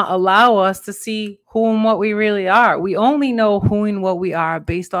to not allow us to see who and what we really are? We only know who and what we are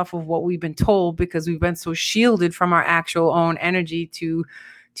based off of what we've been told, because we've been so shielded from our actual own energy to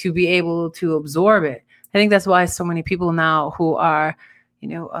be able to absorb it. I think that's why so many people now who are,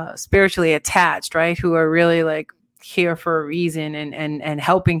 spiritually attached, right? Who are really like here for a reason and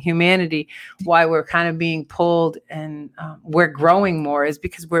helping humanity, why we're kind of being pulled and we're growing more, is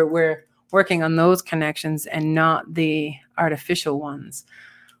because we're working on those connections and not the artificial ones.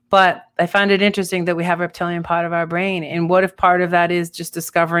 But I find it interesting that we have a reptilian part of our brain. And what if part of that is just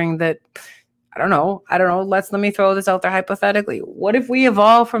discovering that, I don't know. Let me throw this out there hypothetically. What if we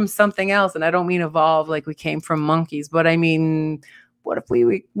evolve from something else? And I don't mean evolve like we came from monkeys, but I mean, what if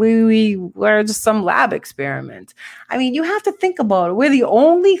we were just some lab experiment? I mean, you have to think about it. We're the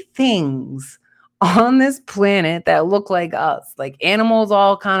only things on this planet that look like us. Like, animals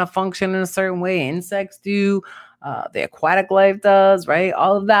all kind of function in a certain way. Insects do. The aquatic life does, right?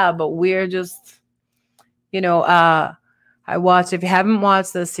 All of that. But we're just, I watched, if you haven't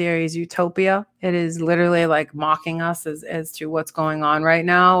watched the series Utopia, it is literally like mocking us as to what's going on right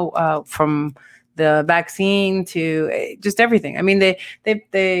now, from the vaccine to just everything. I mean,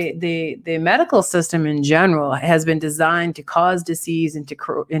 the medical system in general has been designed to cause disease and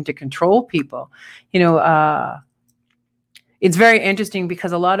to control people. It's very interesting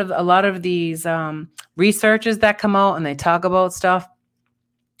because a lot of these researchers that come out and they talk about stuff,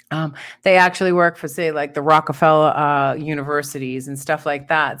 they actually work for, say, like the Rockefeller universities and stuff like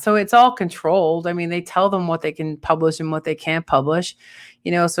that. So it's all controlled. I mean, they tell them what they can publish and what they can't publish,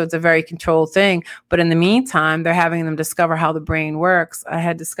 so it's a very controlled thing. But in the meantime, they're having them discover how the brain works. I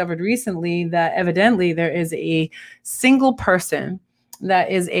had discovered recently that evidently there is a single person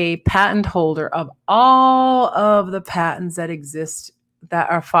that is a patent holder of all of the patents that exist that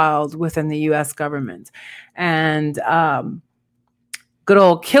are filed within the U.S. government. And good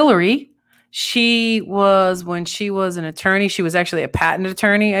old Hillary, when she was an attorney, she was actually a patent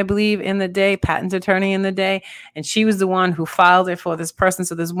attorney, I believe, patent attorney in the day. And she was the one who filed it for this person.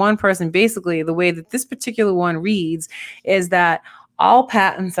 So there's one person, basically, the way that this particular one reads is that all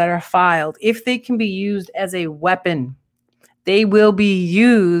patents that are filed, if they can be used as a weapon, they will be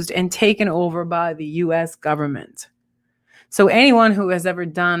used and taken over by the U.S. government. So anyone who has ever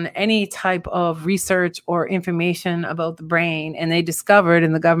done any type of research or information about the brain, and they discovered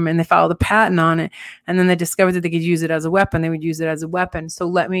in the government, they filed a patent on it, and then they discovered that they could use it as a weapon, they would use it as a weapon. So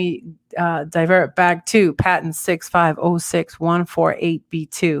let me divert back to patent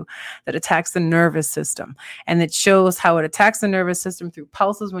 6506148B2 that attacks the nervous system. And it shows how it attacks the nervous system through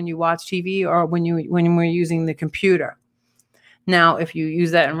pulses when you watch TV or when we're using the computer. Now, if you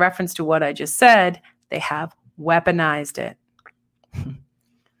use that in reference to what I just said, they have weaponized it.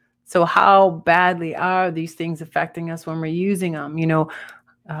 So how badly are these things affecting us when we're using them?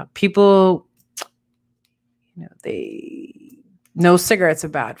 People, they know cigarettes are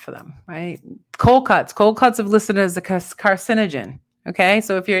bad for them, right? Cold cuts have listed as a carcinogen. Okay,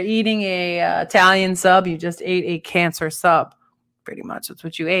 so if you're eating a Italian sub, you just ate a cancer sub. Pretty much that's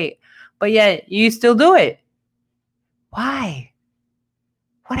what you ate. But yet you still do it. Why?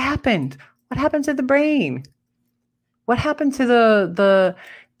 What happened? What happened to the brain? What happened to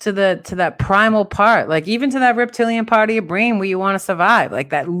to that primal part? Like even to that reptilian part of your brain where you want to survive,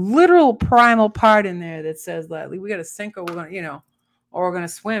 like that literal primal part in there that says that we got to sink or we're going to, or we're going to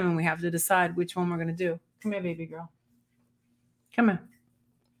swim, and we have to decide which one we're going to do. Come here, baby girl. Come here.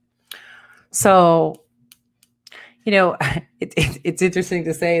 So, it's interesting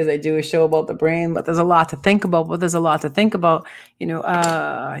to say as I do a show about the brain, but there's a lot to think about.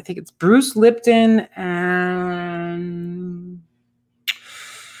 I think it's Bruce Lipton and,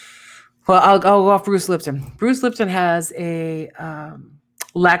 well, I'll go off Bruce Lipton. Bruce Lipton has a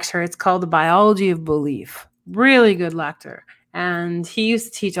lecture. It's called The Biology of Belief. Really good lecture. And he used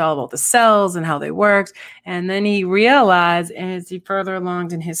to teach all about the cells and how they worked. And then he realized, and as he further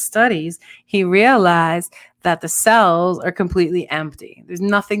along in his studies, he realized that the cells are completely empty. There's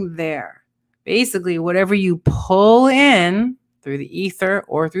nothing there. Basically, whatever you pull in through the ether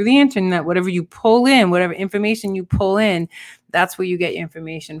or through the internet, whatever you pull in, whatever information you pull in, that's where you get your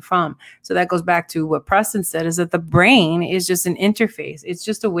information from. So that goes back to what Preston said, is that the brain is just an interface. It's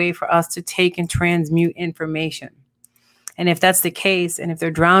just a way for us to take and transmute information. And if that's the case, and if they're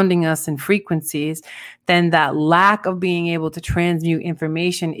drowning us in frequencies, then that lack of being able to transmute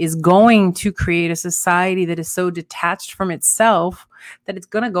information is going to create a society that is so detached from itself that it's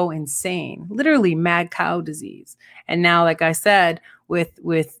going to go insane, literally mad cow disease. And now, like I said, with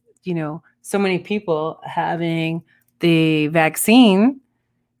so many people having the vaccine,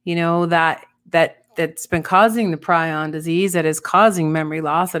 that's been causing the prion disease, that is causing memory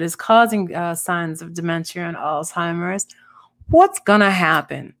loss, that is causing signs of dementia and Alzheimer's. What's going to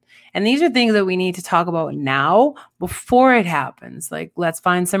happen? And these are things that we need to talk about now before it happens. Like, let's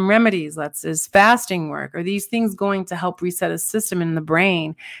find some remedies. Is fasting work? Are these things going to help reset a system in the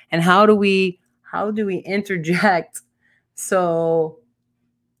brain? And how do we interject so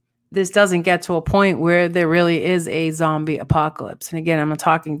this doesn't get to a point where there really is a zombie apocalypse? And again, I'm not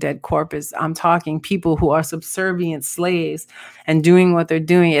talking dead corpus. I'm talking people who are subservient slaves and doing what they're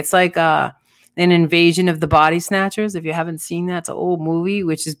doing. It's like an Invasion of the Body Snatchers. If you haven't seen that, it's an old movie,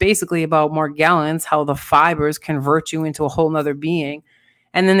 which is basically about Morgellons, how the fibers convert you into a whole nother being.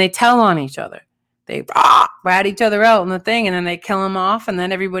 And then they tell on each other. They rat each other out in the thing, and then they kill them off, and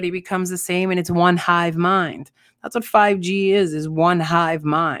then everybody becomes the same, and it's one hive mind. That's what 5G is one hive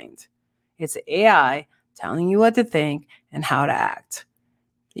mind. It's AI telling you what to think and how to act.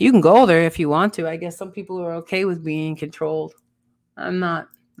 You can go there if you want to. I guess some people are okay with being controlled. I'm not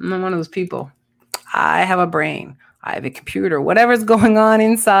one of those people. I have a brain. I have a computer. Whatever's going on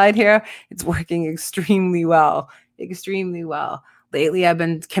inside here, it's working extremely well. Lately, I've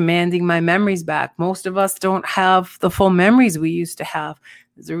been commanding my memories back. Most of us don't have the full memories we used to have.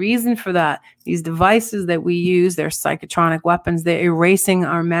 There's a reason for that. These devices that we use, they're psychotronic weapons. They're erasing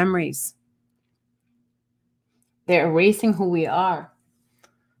our memories. They're erasing who we are.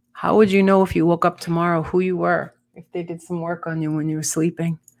 How would you know if you woke up tomorrow who you were if they did some work on you when you were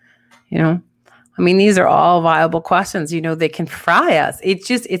sleeping? You know, I mean, these are all viable questions. You know, they can fry us.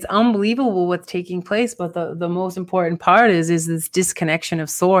 It's unbelievable what's taking place. But the most important part is this disconnection of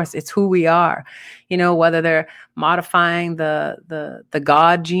source. It's who we are. You know, whether they're modifying the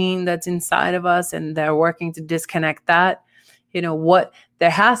God gene that's inside of us and they're working to disconnect that, you know, there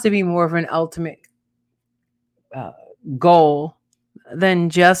has to be more of an ultimate goal than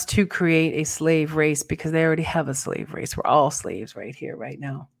just to create a slave race, because they already have a slave race. We're all slaves right here, right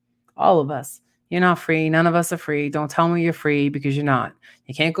now. All of us. You're not free. None of us are free. Don't tell me you're free, because you're not.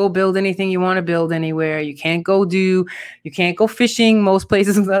 You can't go build anything you want to build anywhere. You can't go fishing most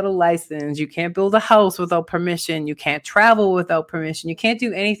places without a license. You can't build a house without permission. You can't travel without permission. You can't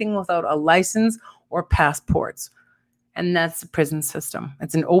do anything without a license or passports. And that's the prison system.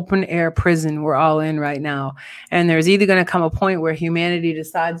 It's an open air prison we're all in right now. And there's either going to come a point where humanity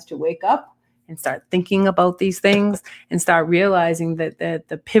decides to wake up and start thinking about these things and start realizing that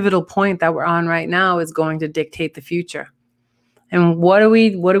the pivotal point that we're on right now is going to dictate the future. And what are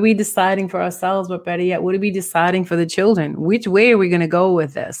we deciding for ourselves? But better yet, what are we deciding for the children? Which way are we going to go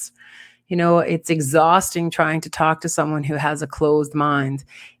with this? You know, it's exhausting trying to talk to someone who has a closed mind.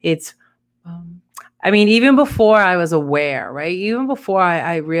 Even before I was aware, right? Even before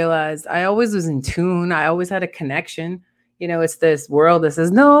I realized, I always was in tune. I always had a connection. You know, it's this world that says,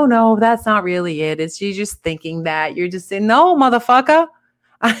 no, that's not really it. It's you just thinking that. You're just saying, no, motherfucker.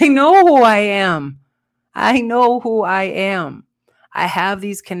 I know who I am. I know who I am. I have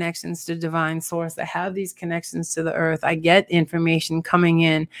these connections to divine source. I have these connections to the earth. I get information coming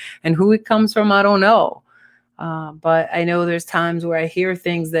in, and who it comes from, I don't know. But I know there's times where I hear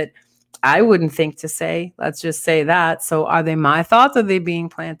things that I wouldn't think to say. Let's just say that. So are they my thoughts, or are they being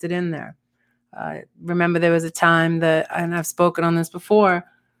planted in there? Remember, there was a time that, and I've spoken on this before,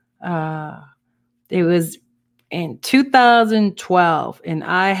 it was in 2012, and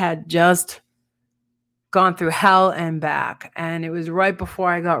I had just gone through hell and back, and it was right before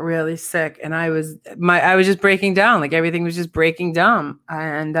I got really sick, and I was just breaking down, like everything was just breaking down.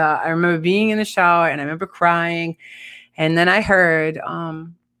 And I remember being in the shower, and I remember crying, and then I heard,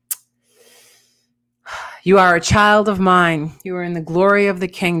 you are a child of mine. You are in the glory of the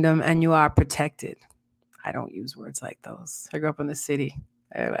kingdom, and you are protected. I don't use words like those. I grew up in the city.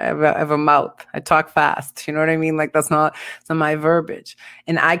 I have a mouth. I talk fast. You know what I mean? Like, that's not my verbiage.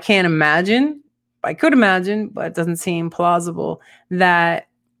 And I can't imagine. I could imagine, but it doesn't seem plausible that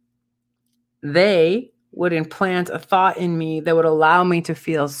they would implant a thought in me that would allow me to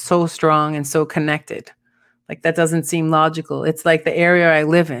feel so strong and so connected. Like, that doesn't seem logical. It's like the area I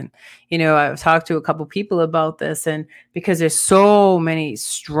live in. You know, I've talked to a couple people about this, and because there's so many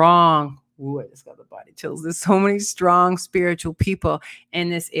strong, I just got the body chills. There's so many strong spiritual people in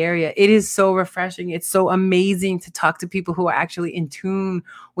this area. It is so refreshing. It's so amazing to talk to people who are actually in tune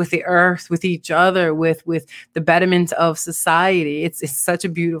with the earth, with each other, with the betterment of society. It's such a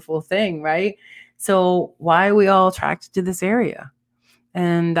beautiful thing, right? So why are we all attracted to this area?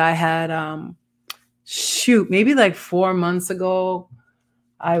 And I had, maybe like 4 months ago,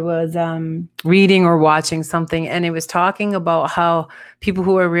 I was reading or watching something, and it was talking about how people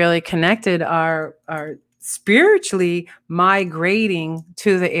who are really connected are spiritually migrating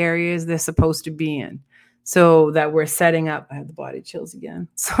to the areas they're supposed to be in. So that we're setting up, I have the body chills again.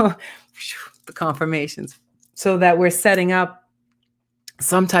 So the confirmations. So that we're setting up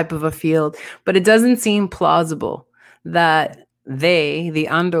some type of a field, but it doesn't seem plausible that they, the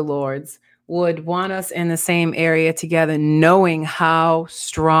underlords, would want us in the same area together, knowing how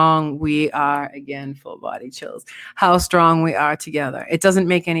strong we are, again, full body chills, how strong we are together. It doesn't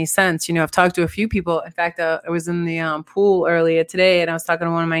make any sense. You know, I've talked to a few people. In fact, I was in the pool earlier today, and I was talking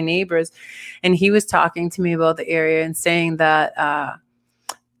to one of my neighbors, and he was talking to me about the area and saying that,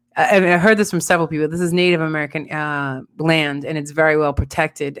 I heard this from several people. This is Native American land, and it's very well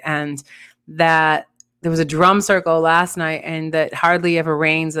protected. And that there was a drum circle last night, and that hardly ever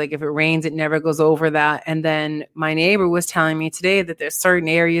rains. Like, if it rains, it never goes over that. And then my neighbor was telling me today that there's certain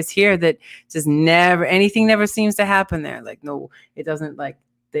areas here that just anything never seems to happen there. Like, no, it doesn't, like,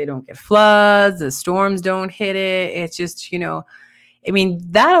 they don't get floods, the storms don't hit it. It's just, you know, I mean,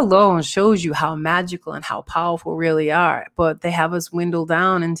 that alone shows you how magical and how powerful we really are. But they have us dwindle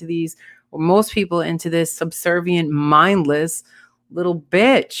down into these, or most people into this subservient, mindless little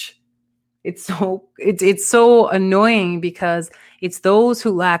bitch. It's so annoying because it's those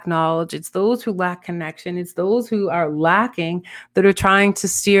who lack knowledge, it's those who lack connection, it's those who are lacking that are trying to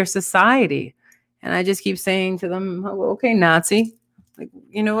steer society. And I just keep saying to them, oh, okay, Nazi, like,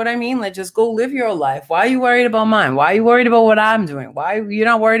 you know what I mean? Like, just go live your life. Why are you worried about mine? Why are you worried about what I'm doing? Why are you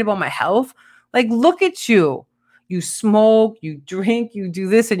not worried about my health? Like, look at you. You smoke, you drink, you do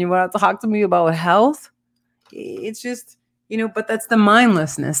this, and you want to talk to me about health? It's just, but that's the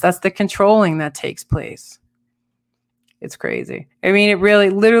mindlessness. That's the controlling that takes place. It's crazy. I mean, it really,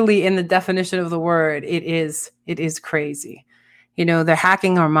 literally in the definition of the word, it is crazy. They're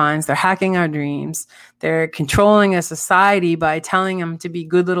hacking our minds. They're hacking our dreams. They're controlling a society by telling them to be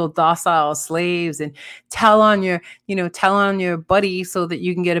good little docile slaves and tell on your buddy so that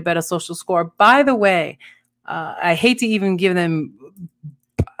you can get a better social score. By the way, I hate to even give them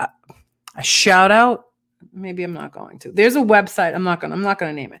a shout out. Maybe I'm not going to. There's a website. I'm not going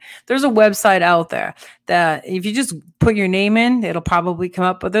to name it. There's a website out there that if you just put your name in, it'll probably come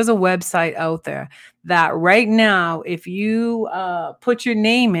up. But there's a website out there that right now, if you put your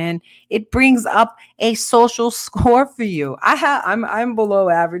name in, it brings up a social score for you. I'm below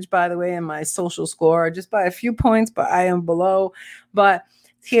average, by the way, in my social score, just by a few points, but I am below. But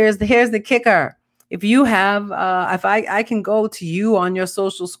here's the kicker. If you have, if I can go to you on your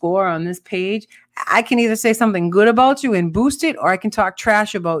social score on this page, I can either say something good about you and boost it, or I can talk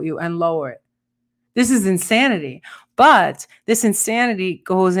trash about you and lower it. This is insanity. But this insanity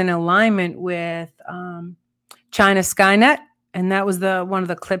goes in alignment with China Skynet. And that was one of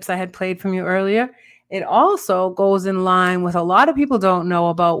the clips I had played from you earlier. It also goes in line with a lot of people don't know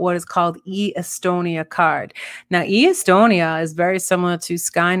about what is called e-Estonia card. Now, e-Estonia is very similar to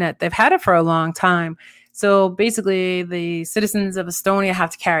Skynet. They've had it for a long time. So basically, the citizens of Estonia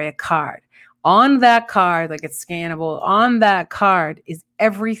have to carry a card. On that card, like it's scannable, on that card is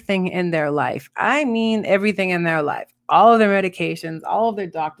everything in their life. I mean, everything in their life. All of their medications, all of their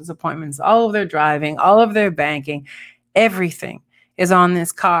doctor's appointments, all of their driving, all of their banking, everything is on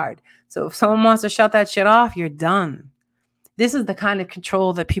this card. So if someone wants to shut that shit off, you're done. This is the kind of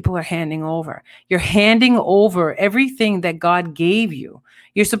control that people are handing over. You're handing over everything that God gave you.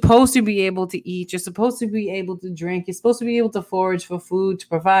 You're supposed to be able to eat. You're supposed to be able to drink. You're supposed to be able to forage for food, to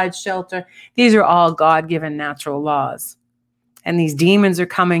provide shelter. These are all God-given natural laws. And these demons are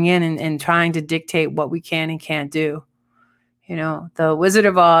coming in and trying to dictate what we can and can't do. The Wizard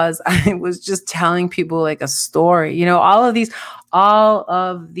of Oz, I was just telling people like a story. All of these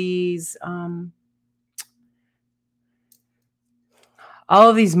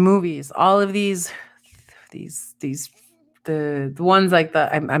movies, all of these the ones like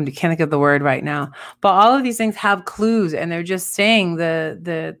I can't think of the word right now, but all of these things have clues, and they're just saying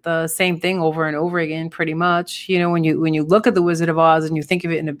the same thing over and over again, pretty much. When you look at the Wizard of Oz and you think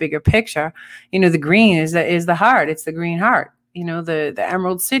of it in a bigger picture, the green is the heart. It's the green heart. The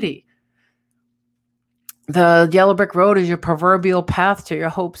Emerald City. The yellow brick road is your proverbial path to your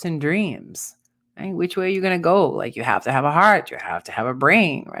hopes and dreams. Right? Which way are you going to go? Like, you have to have a heart. You have to have a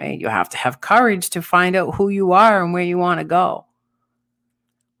brain, right? You have to have courage to find out who you are and where you want to go.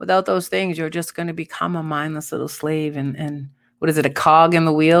 Without those things, you're just going to become a mindless little slave. And what is it? A cog in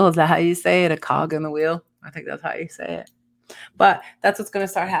the wheel? Is that how you say it? A cog in the wheel? I think that's how you say it. But that's what's going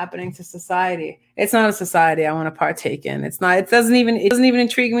to start happening to society. It's not a society I want to partake in. It doesn't even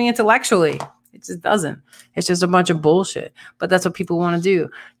intrigue me intellectually. It just doesn't. It's just a bunch of bullshit. But that's what people want to do.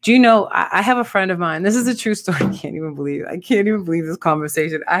 Do you know, I have a friend of mine. This is a true story. I can't even believe this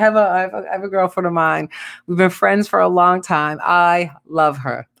conversation. I have a girlfriend of mine. We've been friends for a long time. I love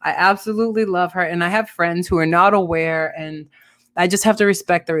her. I absolutely love her. And I have friends who are not aware, and I just have to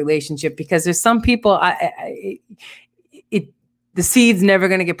respect the relationship, because there's some people the seed's never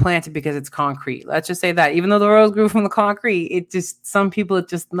going to get planted because it's concrete. Let's just say that. Even though the rose grew from the concrete, some people, it's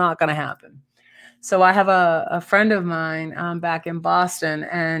just not going to happen. So I have a friend of mine back in Boston,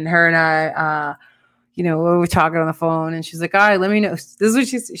 and her and I, we were talking on the phone, and she's like, all right, let me know. This is what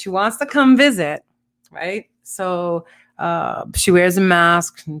she wants to come visit, right? So she wears a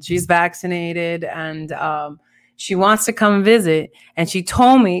mask, and she's vaccinated, and she wants to come visit. And she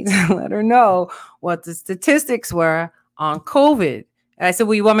told me to let her know what the statistics were on COVID. And I said,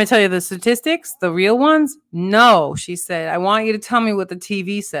 well, you want me to tell you the statistics, the real ones? No, she said, I want you to tell me what the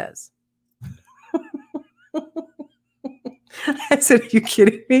TV says. I said, are you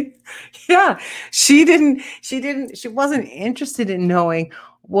kidding me? Yeah, she wasn't interested in knowing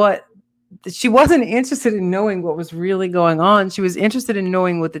what was really going on. She was interested in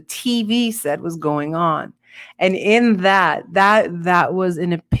knowing what the TV said was going on. And in that was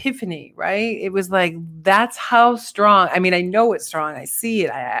an epiphany, right? It was like, that's how strong. I mean, I know it's strong. I see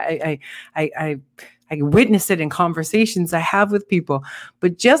it. I witness it in conversations I have with people.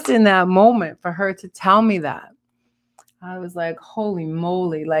 But just in that moment, for her to tell me that, I was like, holy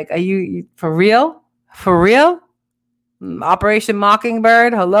moly. Like, are you for real? For real? Operation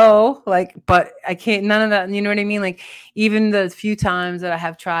Mockingbird, hello. Like, but I can't, none of that. You know what I mean? Like, even the few times that I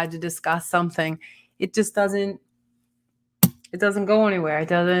have tried to discuss something, it just doesn't go anywhere. It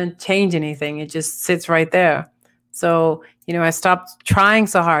doesn't change anything. It just sits right there. So, I stopped trying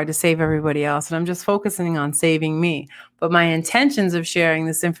so hard to save everybody else, and I'm just focusing on saving me. But my intentions of sharing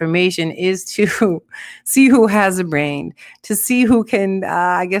this information is to see who has a brain, to see who can,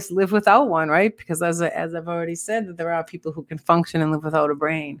 live without one, right? Because as I've already said, that there are people who can function and live without a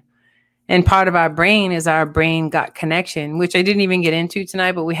brain. And part of our brain is our brain-gut connection, which I didn't even get into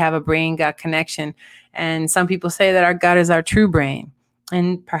tonight, but we have a brain-gut connection. And some people say that our gut is our true brain.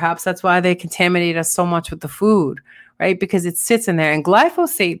 And perhaps that's why they contaminate us so much with the food, right? Because it sits in there. And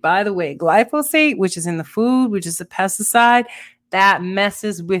glyphosate, by the way, which is in the food, which is a pesticide, that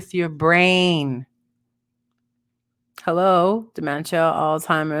messes with your brain. Hello, dementia,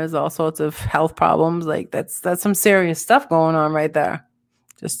 Alzheimer's, all sorts of health problems. Like that's some serious stuff going on right there.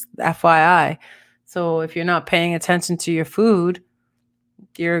 Just FYI. So if you're not paying attention to your food,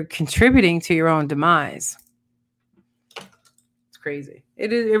 you're contributing to your own demise. It's crazy.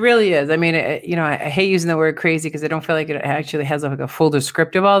 It really is. I mean, I hate using the word crazy because I don't feel like it actually has like a full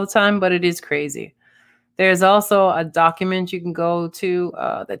descriptive all the time, but it is crazy. There's also a document you can go to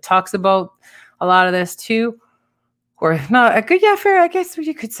that talks about a lot of this too. Or not a good, fair. I guess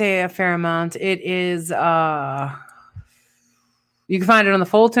you could say a fair amount. It is you can find it on the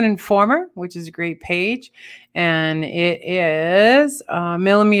Fulton Informer, which is a great page. And it is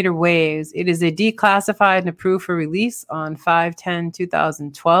millimeter waves. It is a declassified and approved for release on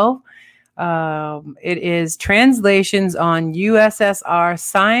 5/10/2012. It is translations on USSR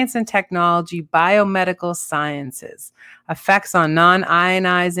science and technology, biomedical sciences, effects on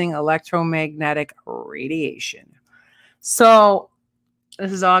non-ionizing electromagnetic radiation. So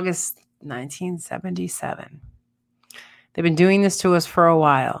this is August 1977. They've been doing this to us for a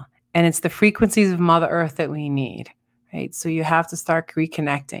while, and it's the frequencies of Mother Earth that we need, right? So you have to start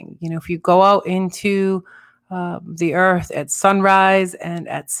reconnecting. If you go out into the earth at sunrise and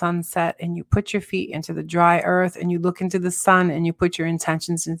at sunset, and you put your feet into the dry earth and you look into the sun and you put your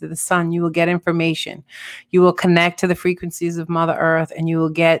intentions into the sun, you will get information. You will connect to the frequencies of Mother Earth and you will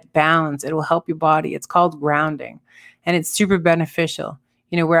get balance. It will help your body. It's called grounding, and it's super beneficial.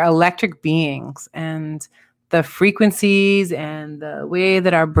 We're electric beings, and the frequencies and the way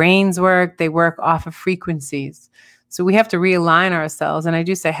that our brains work, they work off of frequencies. So we have to realign ourselves. And I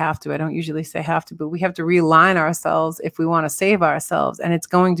do say have to. I don't usually say have to, but we have to realign ourselves if we want to save ourselves. And it's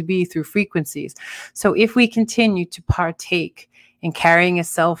going to be through frequencies. So if we continue to partake in carrying a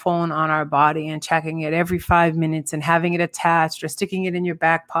cell phone on our body and checking it every 5 minutes and having it attached or sticking it in your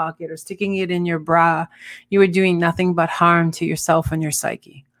back pocket or sticking it in your bra, you are doing nothing but harm to yourself and your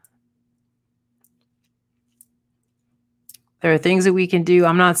psyche. There are things that we can do.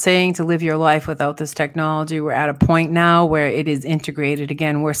 I'm not saying to live your life without this technology. We're at a point now where it is integrated.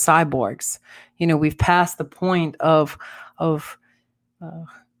 Again, we're cyborgs. We've passed the point of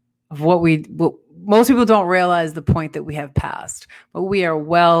what most people don't realize the point that we have passed, but we are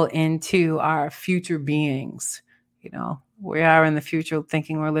well into our future beings. We are in the future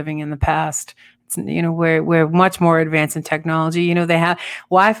thinking we're living in the past. We're much more advanced in technology. They have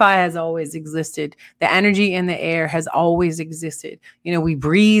Wi-Fi has always existed. The energy in the air has always existed. We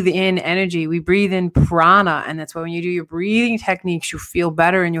breathe in energy. We breathe in prana. And that's why when you do your breathing techniques, you feel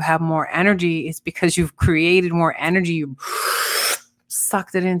better and you have more energy. It's because you've created more energy. You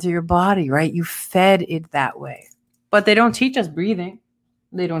sucked it into your body, right? You fed it that way. But they don't teach us breathing.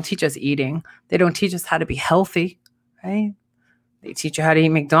 They don't teach us eating. They don't teach us how to be healthy, right? They teach you how to eat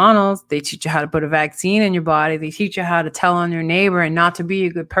McDonald's. They teach you how to put a vaccine in your body. They teach you how to tell on your neighbor and not to be a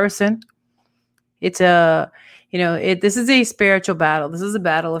good person. It's this is a spiritual battle. This is a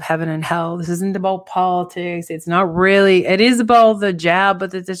battle of heaven and hell. This isn't about politics. It's not really. It is about the jab,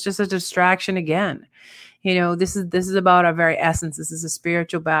 but it's just a distraction again. This is about our very essence. This is a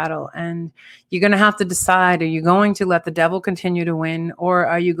spiritual battle. And you're going to have to decide, are you going to let the devil continue to win, or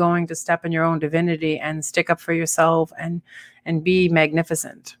are you going to step in your own divinity and stick up for yourself and be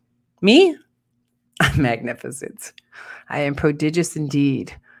magnificent? Me? I'm magnificent. I am prodigious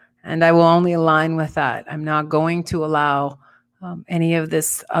indeed. And I will only align with that. I'm not going to allow any of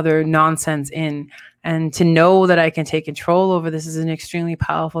this other nonsense in. And to know that I can take control over this is an extremely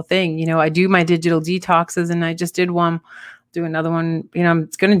powerful thing. You know, I do my digital detoxes, and I just did one, do another one. You know, I'm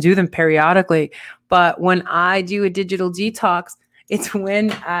going to do them periodically. But when I do a digital detox, it's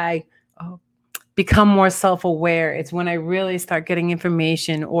when I become more self-aware. It's when I really start getting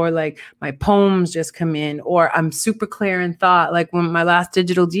information, or like my poems just come in, or I'm super clear in thought. Like when my last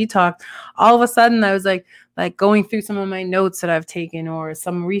digital detox, all of a sudden I was like going through some of my notes that I've taken or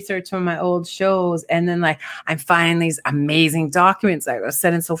some research from my old shows. And then like, I'm finding these amazing documents. Like I was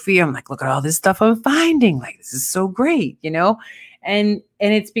said in Sophia, I'm like, look at all this stuff I'm finding. Like, this is so great, you know? And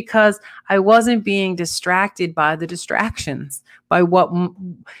it's because I wasn't being distracted by the distractions, by what,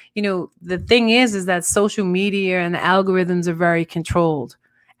 you know, the thing is that social media and the algorithms are very controlled.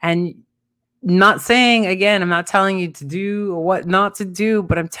 And not saying, again, I'm not telling you to do or what not to do,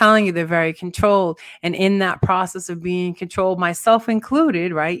 but I'm telling you they're very controlled. And in that process of being controlled, myself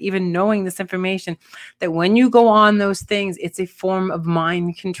included, right? Even knowing this information, that when you go on those things, it's a form of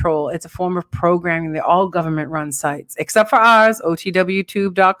mind control. It's a form of programming. They're all government-run sites, except for ours,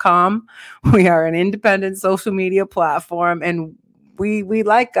 otwtube.com. We are an independent social media platform, and we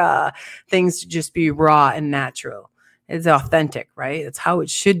like things to just be raw and natural. It's authentic, right? It's how it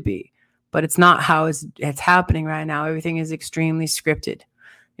should be. But it's not how it's happening right now. Everything is extremely scripted.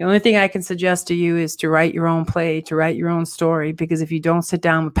 The only thing I can suggest to you is to write your own play, to write your own story. Because if you don't sit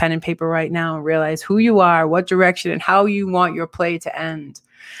down with pen and paper right now and realize who you are, what direction, and how you want your play to end,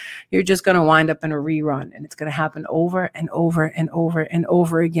 you're just going to wind up in a rerun. And it's going to happen over and over and over and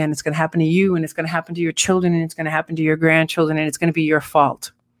over again. It's going to happen to you, and it's going to happen to your children, and it's going to happen to your grandchildren, and it's going to be your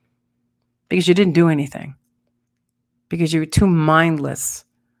fault. Because you didn't do anything. Because you were too mindless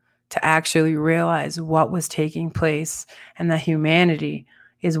to actually realize what was taking place, and that humanity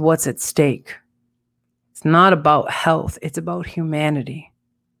is what's at stake. It's not about health, it's about humanity.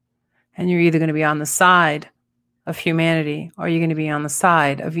 And you're either going to be on the side of humanity, or you're going to be on the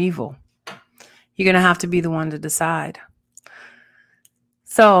side of evil. You're going to have to be the one to decide.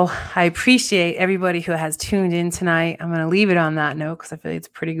 So I appreciate everybody who has tuned in tonight. I'm going to leave it on that note because I feel like it's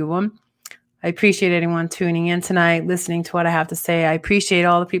a pretty good one. I appreciate anyone tuning in tonight, listening to what I have to say. I appreciate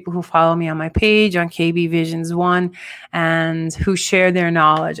all the people who follow me on my page on KB Visions 1 and who share their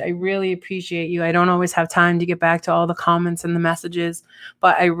knowledge. I really appreciate you. I don't always have time to get back to all the comments and the messages,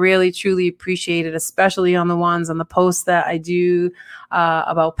 but I really, truly appreciate it, especially on the ones on the posts that I do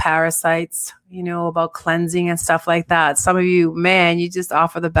about parasites, you know, about cleansing and stuff like that. Some of you, man, you just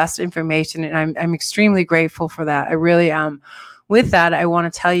offer the best information, and I'm extremely grateful for that. I really am. With that, I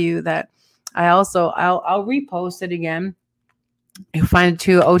want to tell you that I'll repost it again. You'll find it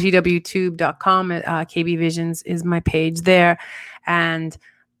to otwtube.com. KB Visions is my page there. And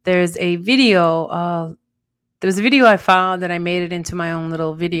there's a video. I found that I made it into my own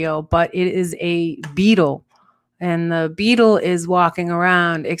little video, but it is a beetle. And the beetle is walking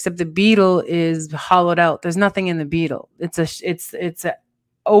around, except the beetle is hollowed out. There's nothing in the beetle. It's a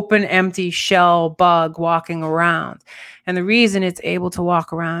open, empty shell bug walking around. And the reason it's able to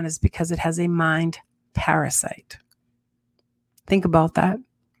walk around is because it has a mind parasite. Think about that.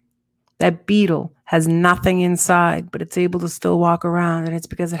 That beetle has nothing inside, but it's able to still walk around, and it's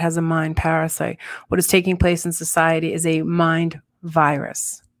because it has a mind parasite. What is taking place in society is a mind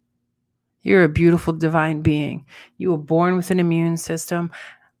virus. You're a beautiful divine being. You were born with an immune system.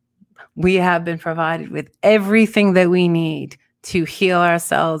 We have been provided with everything that we need to heal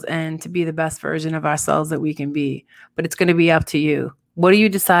ourselves and to be the best version of ourselves that we can be. But it's going to be up to you. What are you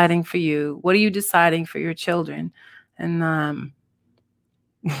deciding for you? What are you deciding for your children? And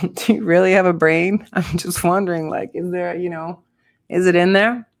do you really have a brain? I'm just wondering, like, is there, is it in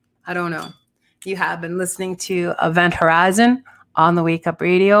there? I don't know. You have been listening to Event Horizon on the Wake Up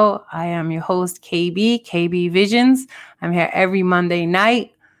Radio. I am your host, KB Visions. I'm here every Monday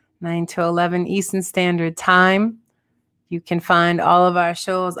night, 9 to 11 Eastern Standard Time. You can find all of our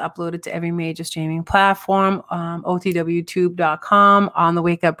shows uploaded to every major streaming platform. otwtube.com,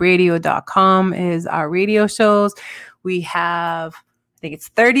 onthewakeupradio.com is our radio shows. We have, I think it's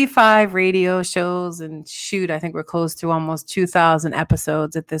 35 radio shows, and I think we're close to almost 2,000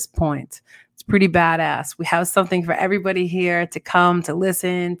 episodes at this point. It's pretty badass. We have something for everybody here to come, to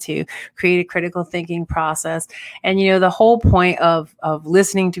listen, to create a critical thinking process. And, the whole point of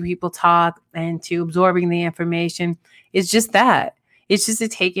listening to people talk and to absorbing the information is just that. It's just to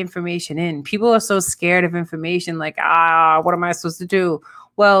take information in. People are so scared of information, like, what am I supposed to do?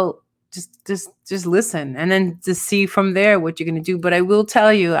 Well, just listen, and then to see from there what you're going to do. But I will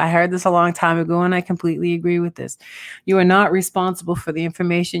tell you, I heard this a long time ago, and I completely agree with this. You are not responsible for the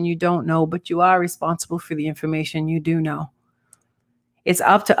information you don't know, but you are responsible for the information you do know. it's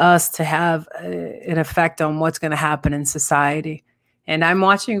up to us to have an effect on what's going to happen in society. And I'm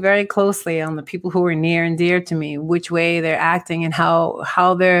watching very closely on the people who are near and dear to me, which way they're acting and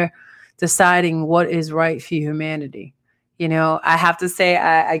how they're deciding what is right for humanity. You know, I have to say,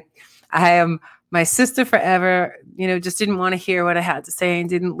 I am my sister forever, you know, just didn't want to hear what I had to say and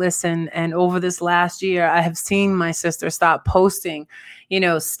didn't listen. And over this last year, I have seen my sister stop posting, you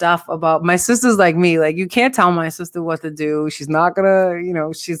know, stuff about, my sister's like me. Like, you can't tell my sister what to do. She's not gonna, you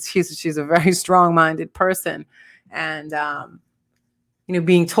know, she's a very strong-minded person. And, you know,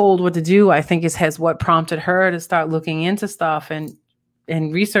 being told what to do, I think has what prompted her to start looking into stuff and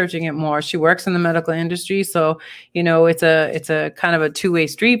researching it more. She works in the medical industry. So, you know, it's a kind of a two-way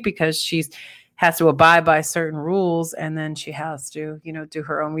street, because she's has to abide by certain rules, and then she has to, you know, do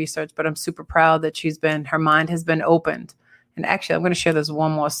her own research. But I'm super proud that her mind has been opened. And actually, I'm going to share this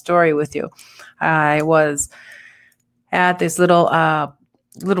one more story with you. I was at this little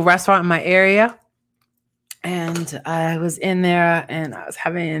restaurant in my area, and I was in there, and I was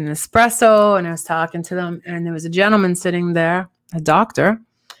having an espresso, and I was talking to them, and there was a gentleman sitting there, a doctor,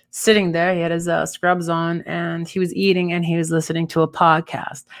 sitting there. He had his scrubs on, and he was eating, and he was listening to a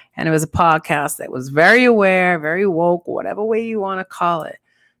podcast. And it was a podcast that was very aware, very woke, whatever way you want to call it.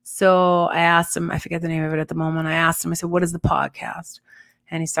 So I asked him, I forget the name of it at the moment. I asked him, I said, what is the podcast?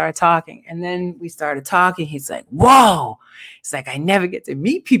 And he started talking. And then we started talking. He's like, whoa. He's like, I never get to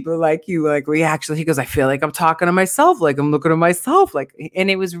meet people like you. Like, he goes, I feel like I'm talking to myself. Like, I'm looking at myself. Like,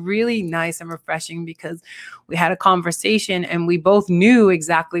 and it was really nice and refreshing, because we had a conversation and we both knew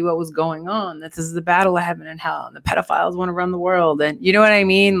exactly what was going on. That this is the battle of heaven and hell, and the pedophiles want to run the world. And you know what I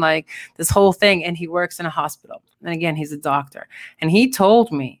mean? Like, this whole thing. And he works in a hospital. And again, he's a doctor. And he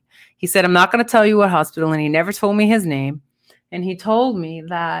told me, he said, I'm not going to tell you what hospital. And he never told me his name. And he told me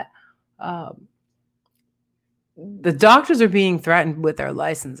that the doctors are being threatened with their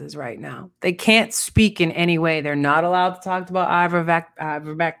licenses right now. They can't speak in any way. They're not allowed to talk about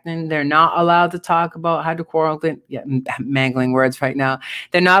ivermectin. They're not allowed to talk about hydrochloroquine. Yeah, mangling words right now.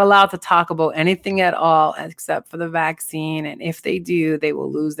 They're not allowed to talk about anything at all except for the vaccine. And if they do, they will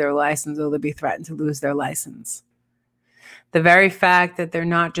lose their license, or they'll be threatened to lose their license. The very fact that they're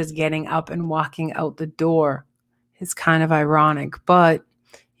not just getting up and walking out the door is kind of ironic, but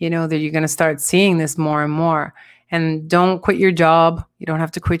you know that you're going to start seeing this more and more. And don't quit your job. You don't have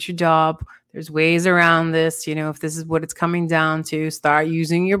to quit your job. There's ways around this. You know, if this is what it's coming down to, start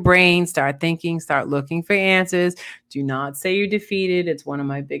using your brain, start thinking, start looking for answers. Do not say you're defeated. It's one of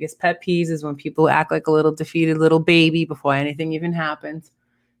my biggest pet peeves, is when people act like a little defeated little baby before anything even happens.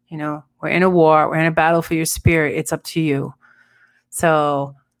 You know, we're in a war. We're in a battle for your spirit. It's up to you.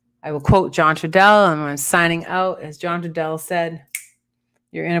 So I will quote John Trudell, and I'm signing out. As John Trudell said,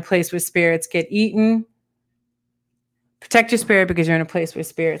 you're in a place where spirits get eaten. Protect your spirit, because you're in a place where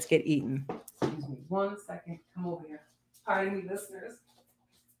spirits get eaten. Excuse me 1 second. Come over here. Pardon me, listeners.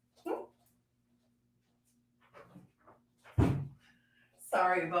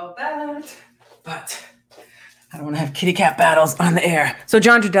 Sorry about that. But I don't want to have kitty cat battles on the air. So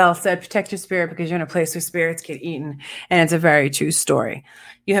John Trudell said, protect your spirit, because you're in a place where spirits get eaten. And it's a very true story.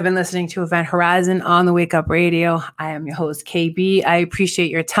 You have been listening to Event Horizon on the Wake Up Radio. I am your host, KB. I appreciate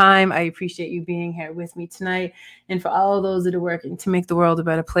your time. I appreciate you being here with me tonight. And for all of those that are working to make the world a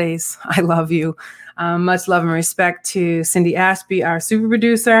better place, I love you. Much love and respect to Cindy Ashby, our super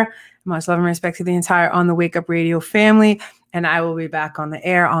producer. Much love and respect to the entire On the Wake Up Radio family. And I will be back on the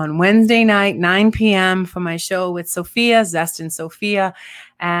air on Wednesday night, 9 p.m. for my show with Sophia, Zest and Sophia.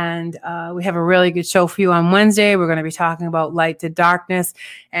 And we have a really good show for you on Wednesday. We're going to be talking about light to darkness.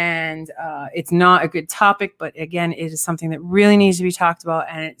 And it's not a good topic, but again, it is something that really needs to be talked about,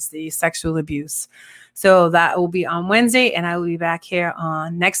 and it's the sexual abuse. So that will be on Wednesday, and I will be back here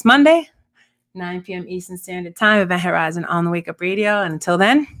on next Monday, 9 p.m. Eastern Standard Time, Event Horizon on the Wake Up Radio. And until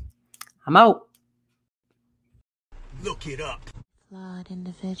then, I'm out. Look it up. Flawed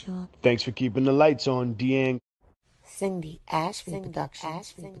individual. Thanks for keeping the lights on, Deang. Cindy Ashby Productions.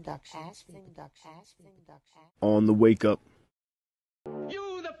 On the Wake Up.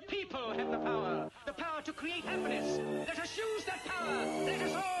 You, the people, have the power to create happiness. Let us use that power. Let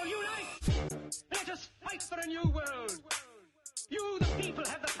us all unite. Let us fight for a new world. You, the people,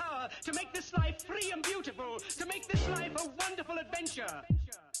 have the power to make this life free and beautiful, to make this life a wonderful adventure.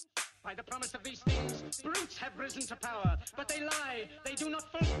 By the promise of these things, brutes have risen to power, but they lie. They do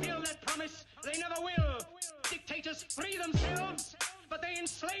not fulfill that promise. They never will. Dictators free themselves, but they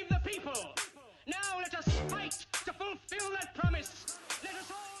enslave the people. Now let us fight to fulfill that promise. Let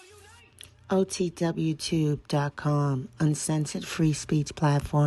us all unite. OTWTube.com, uncensored free speech platform.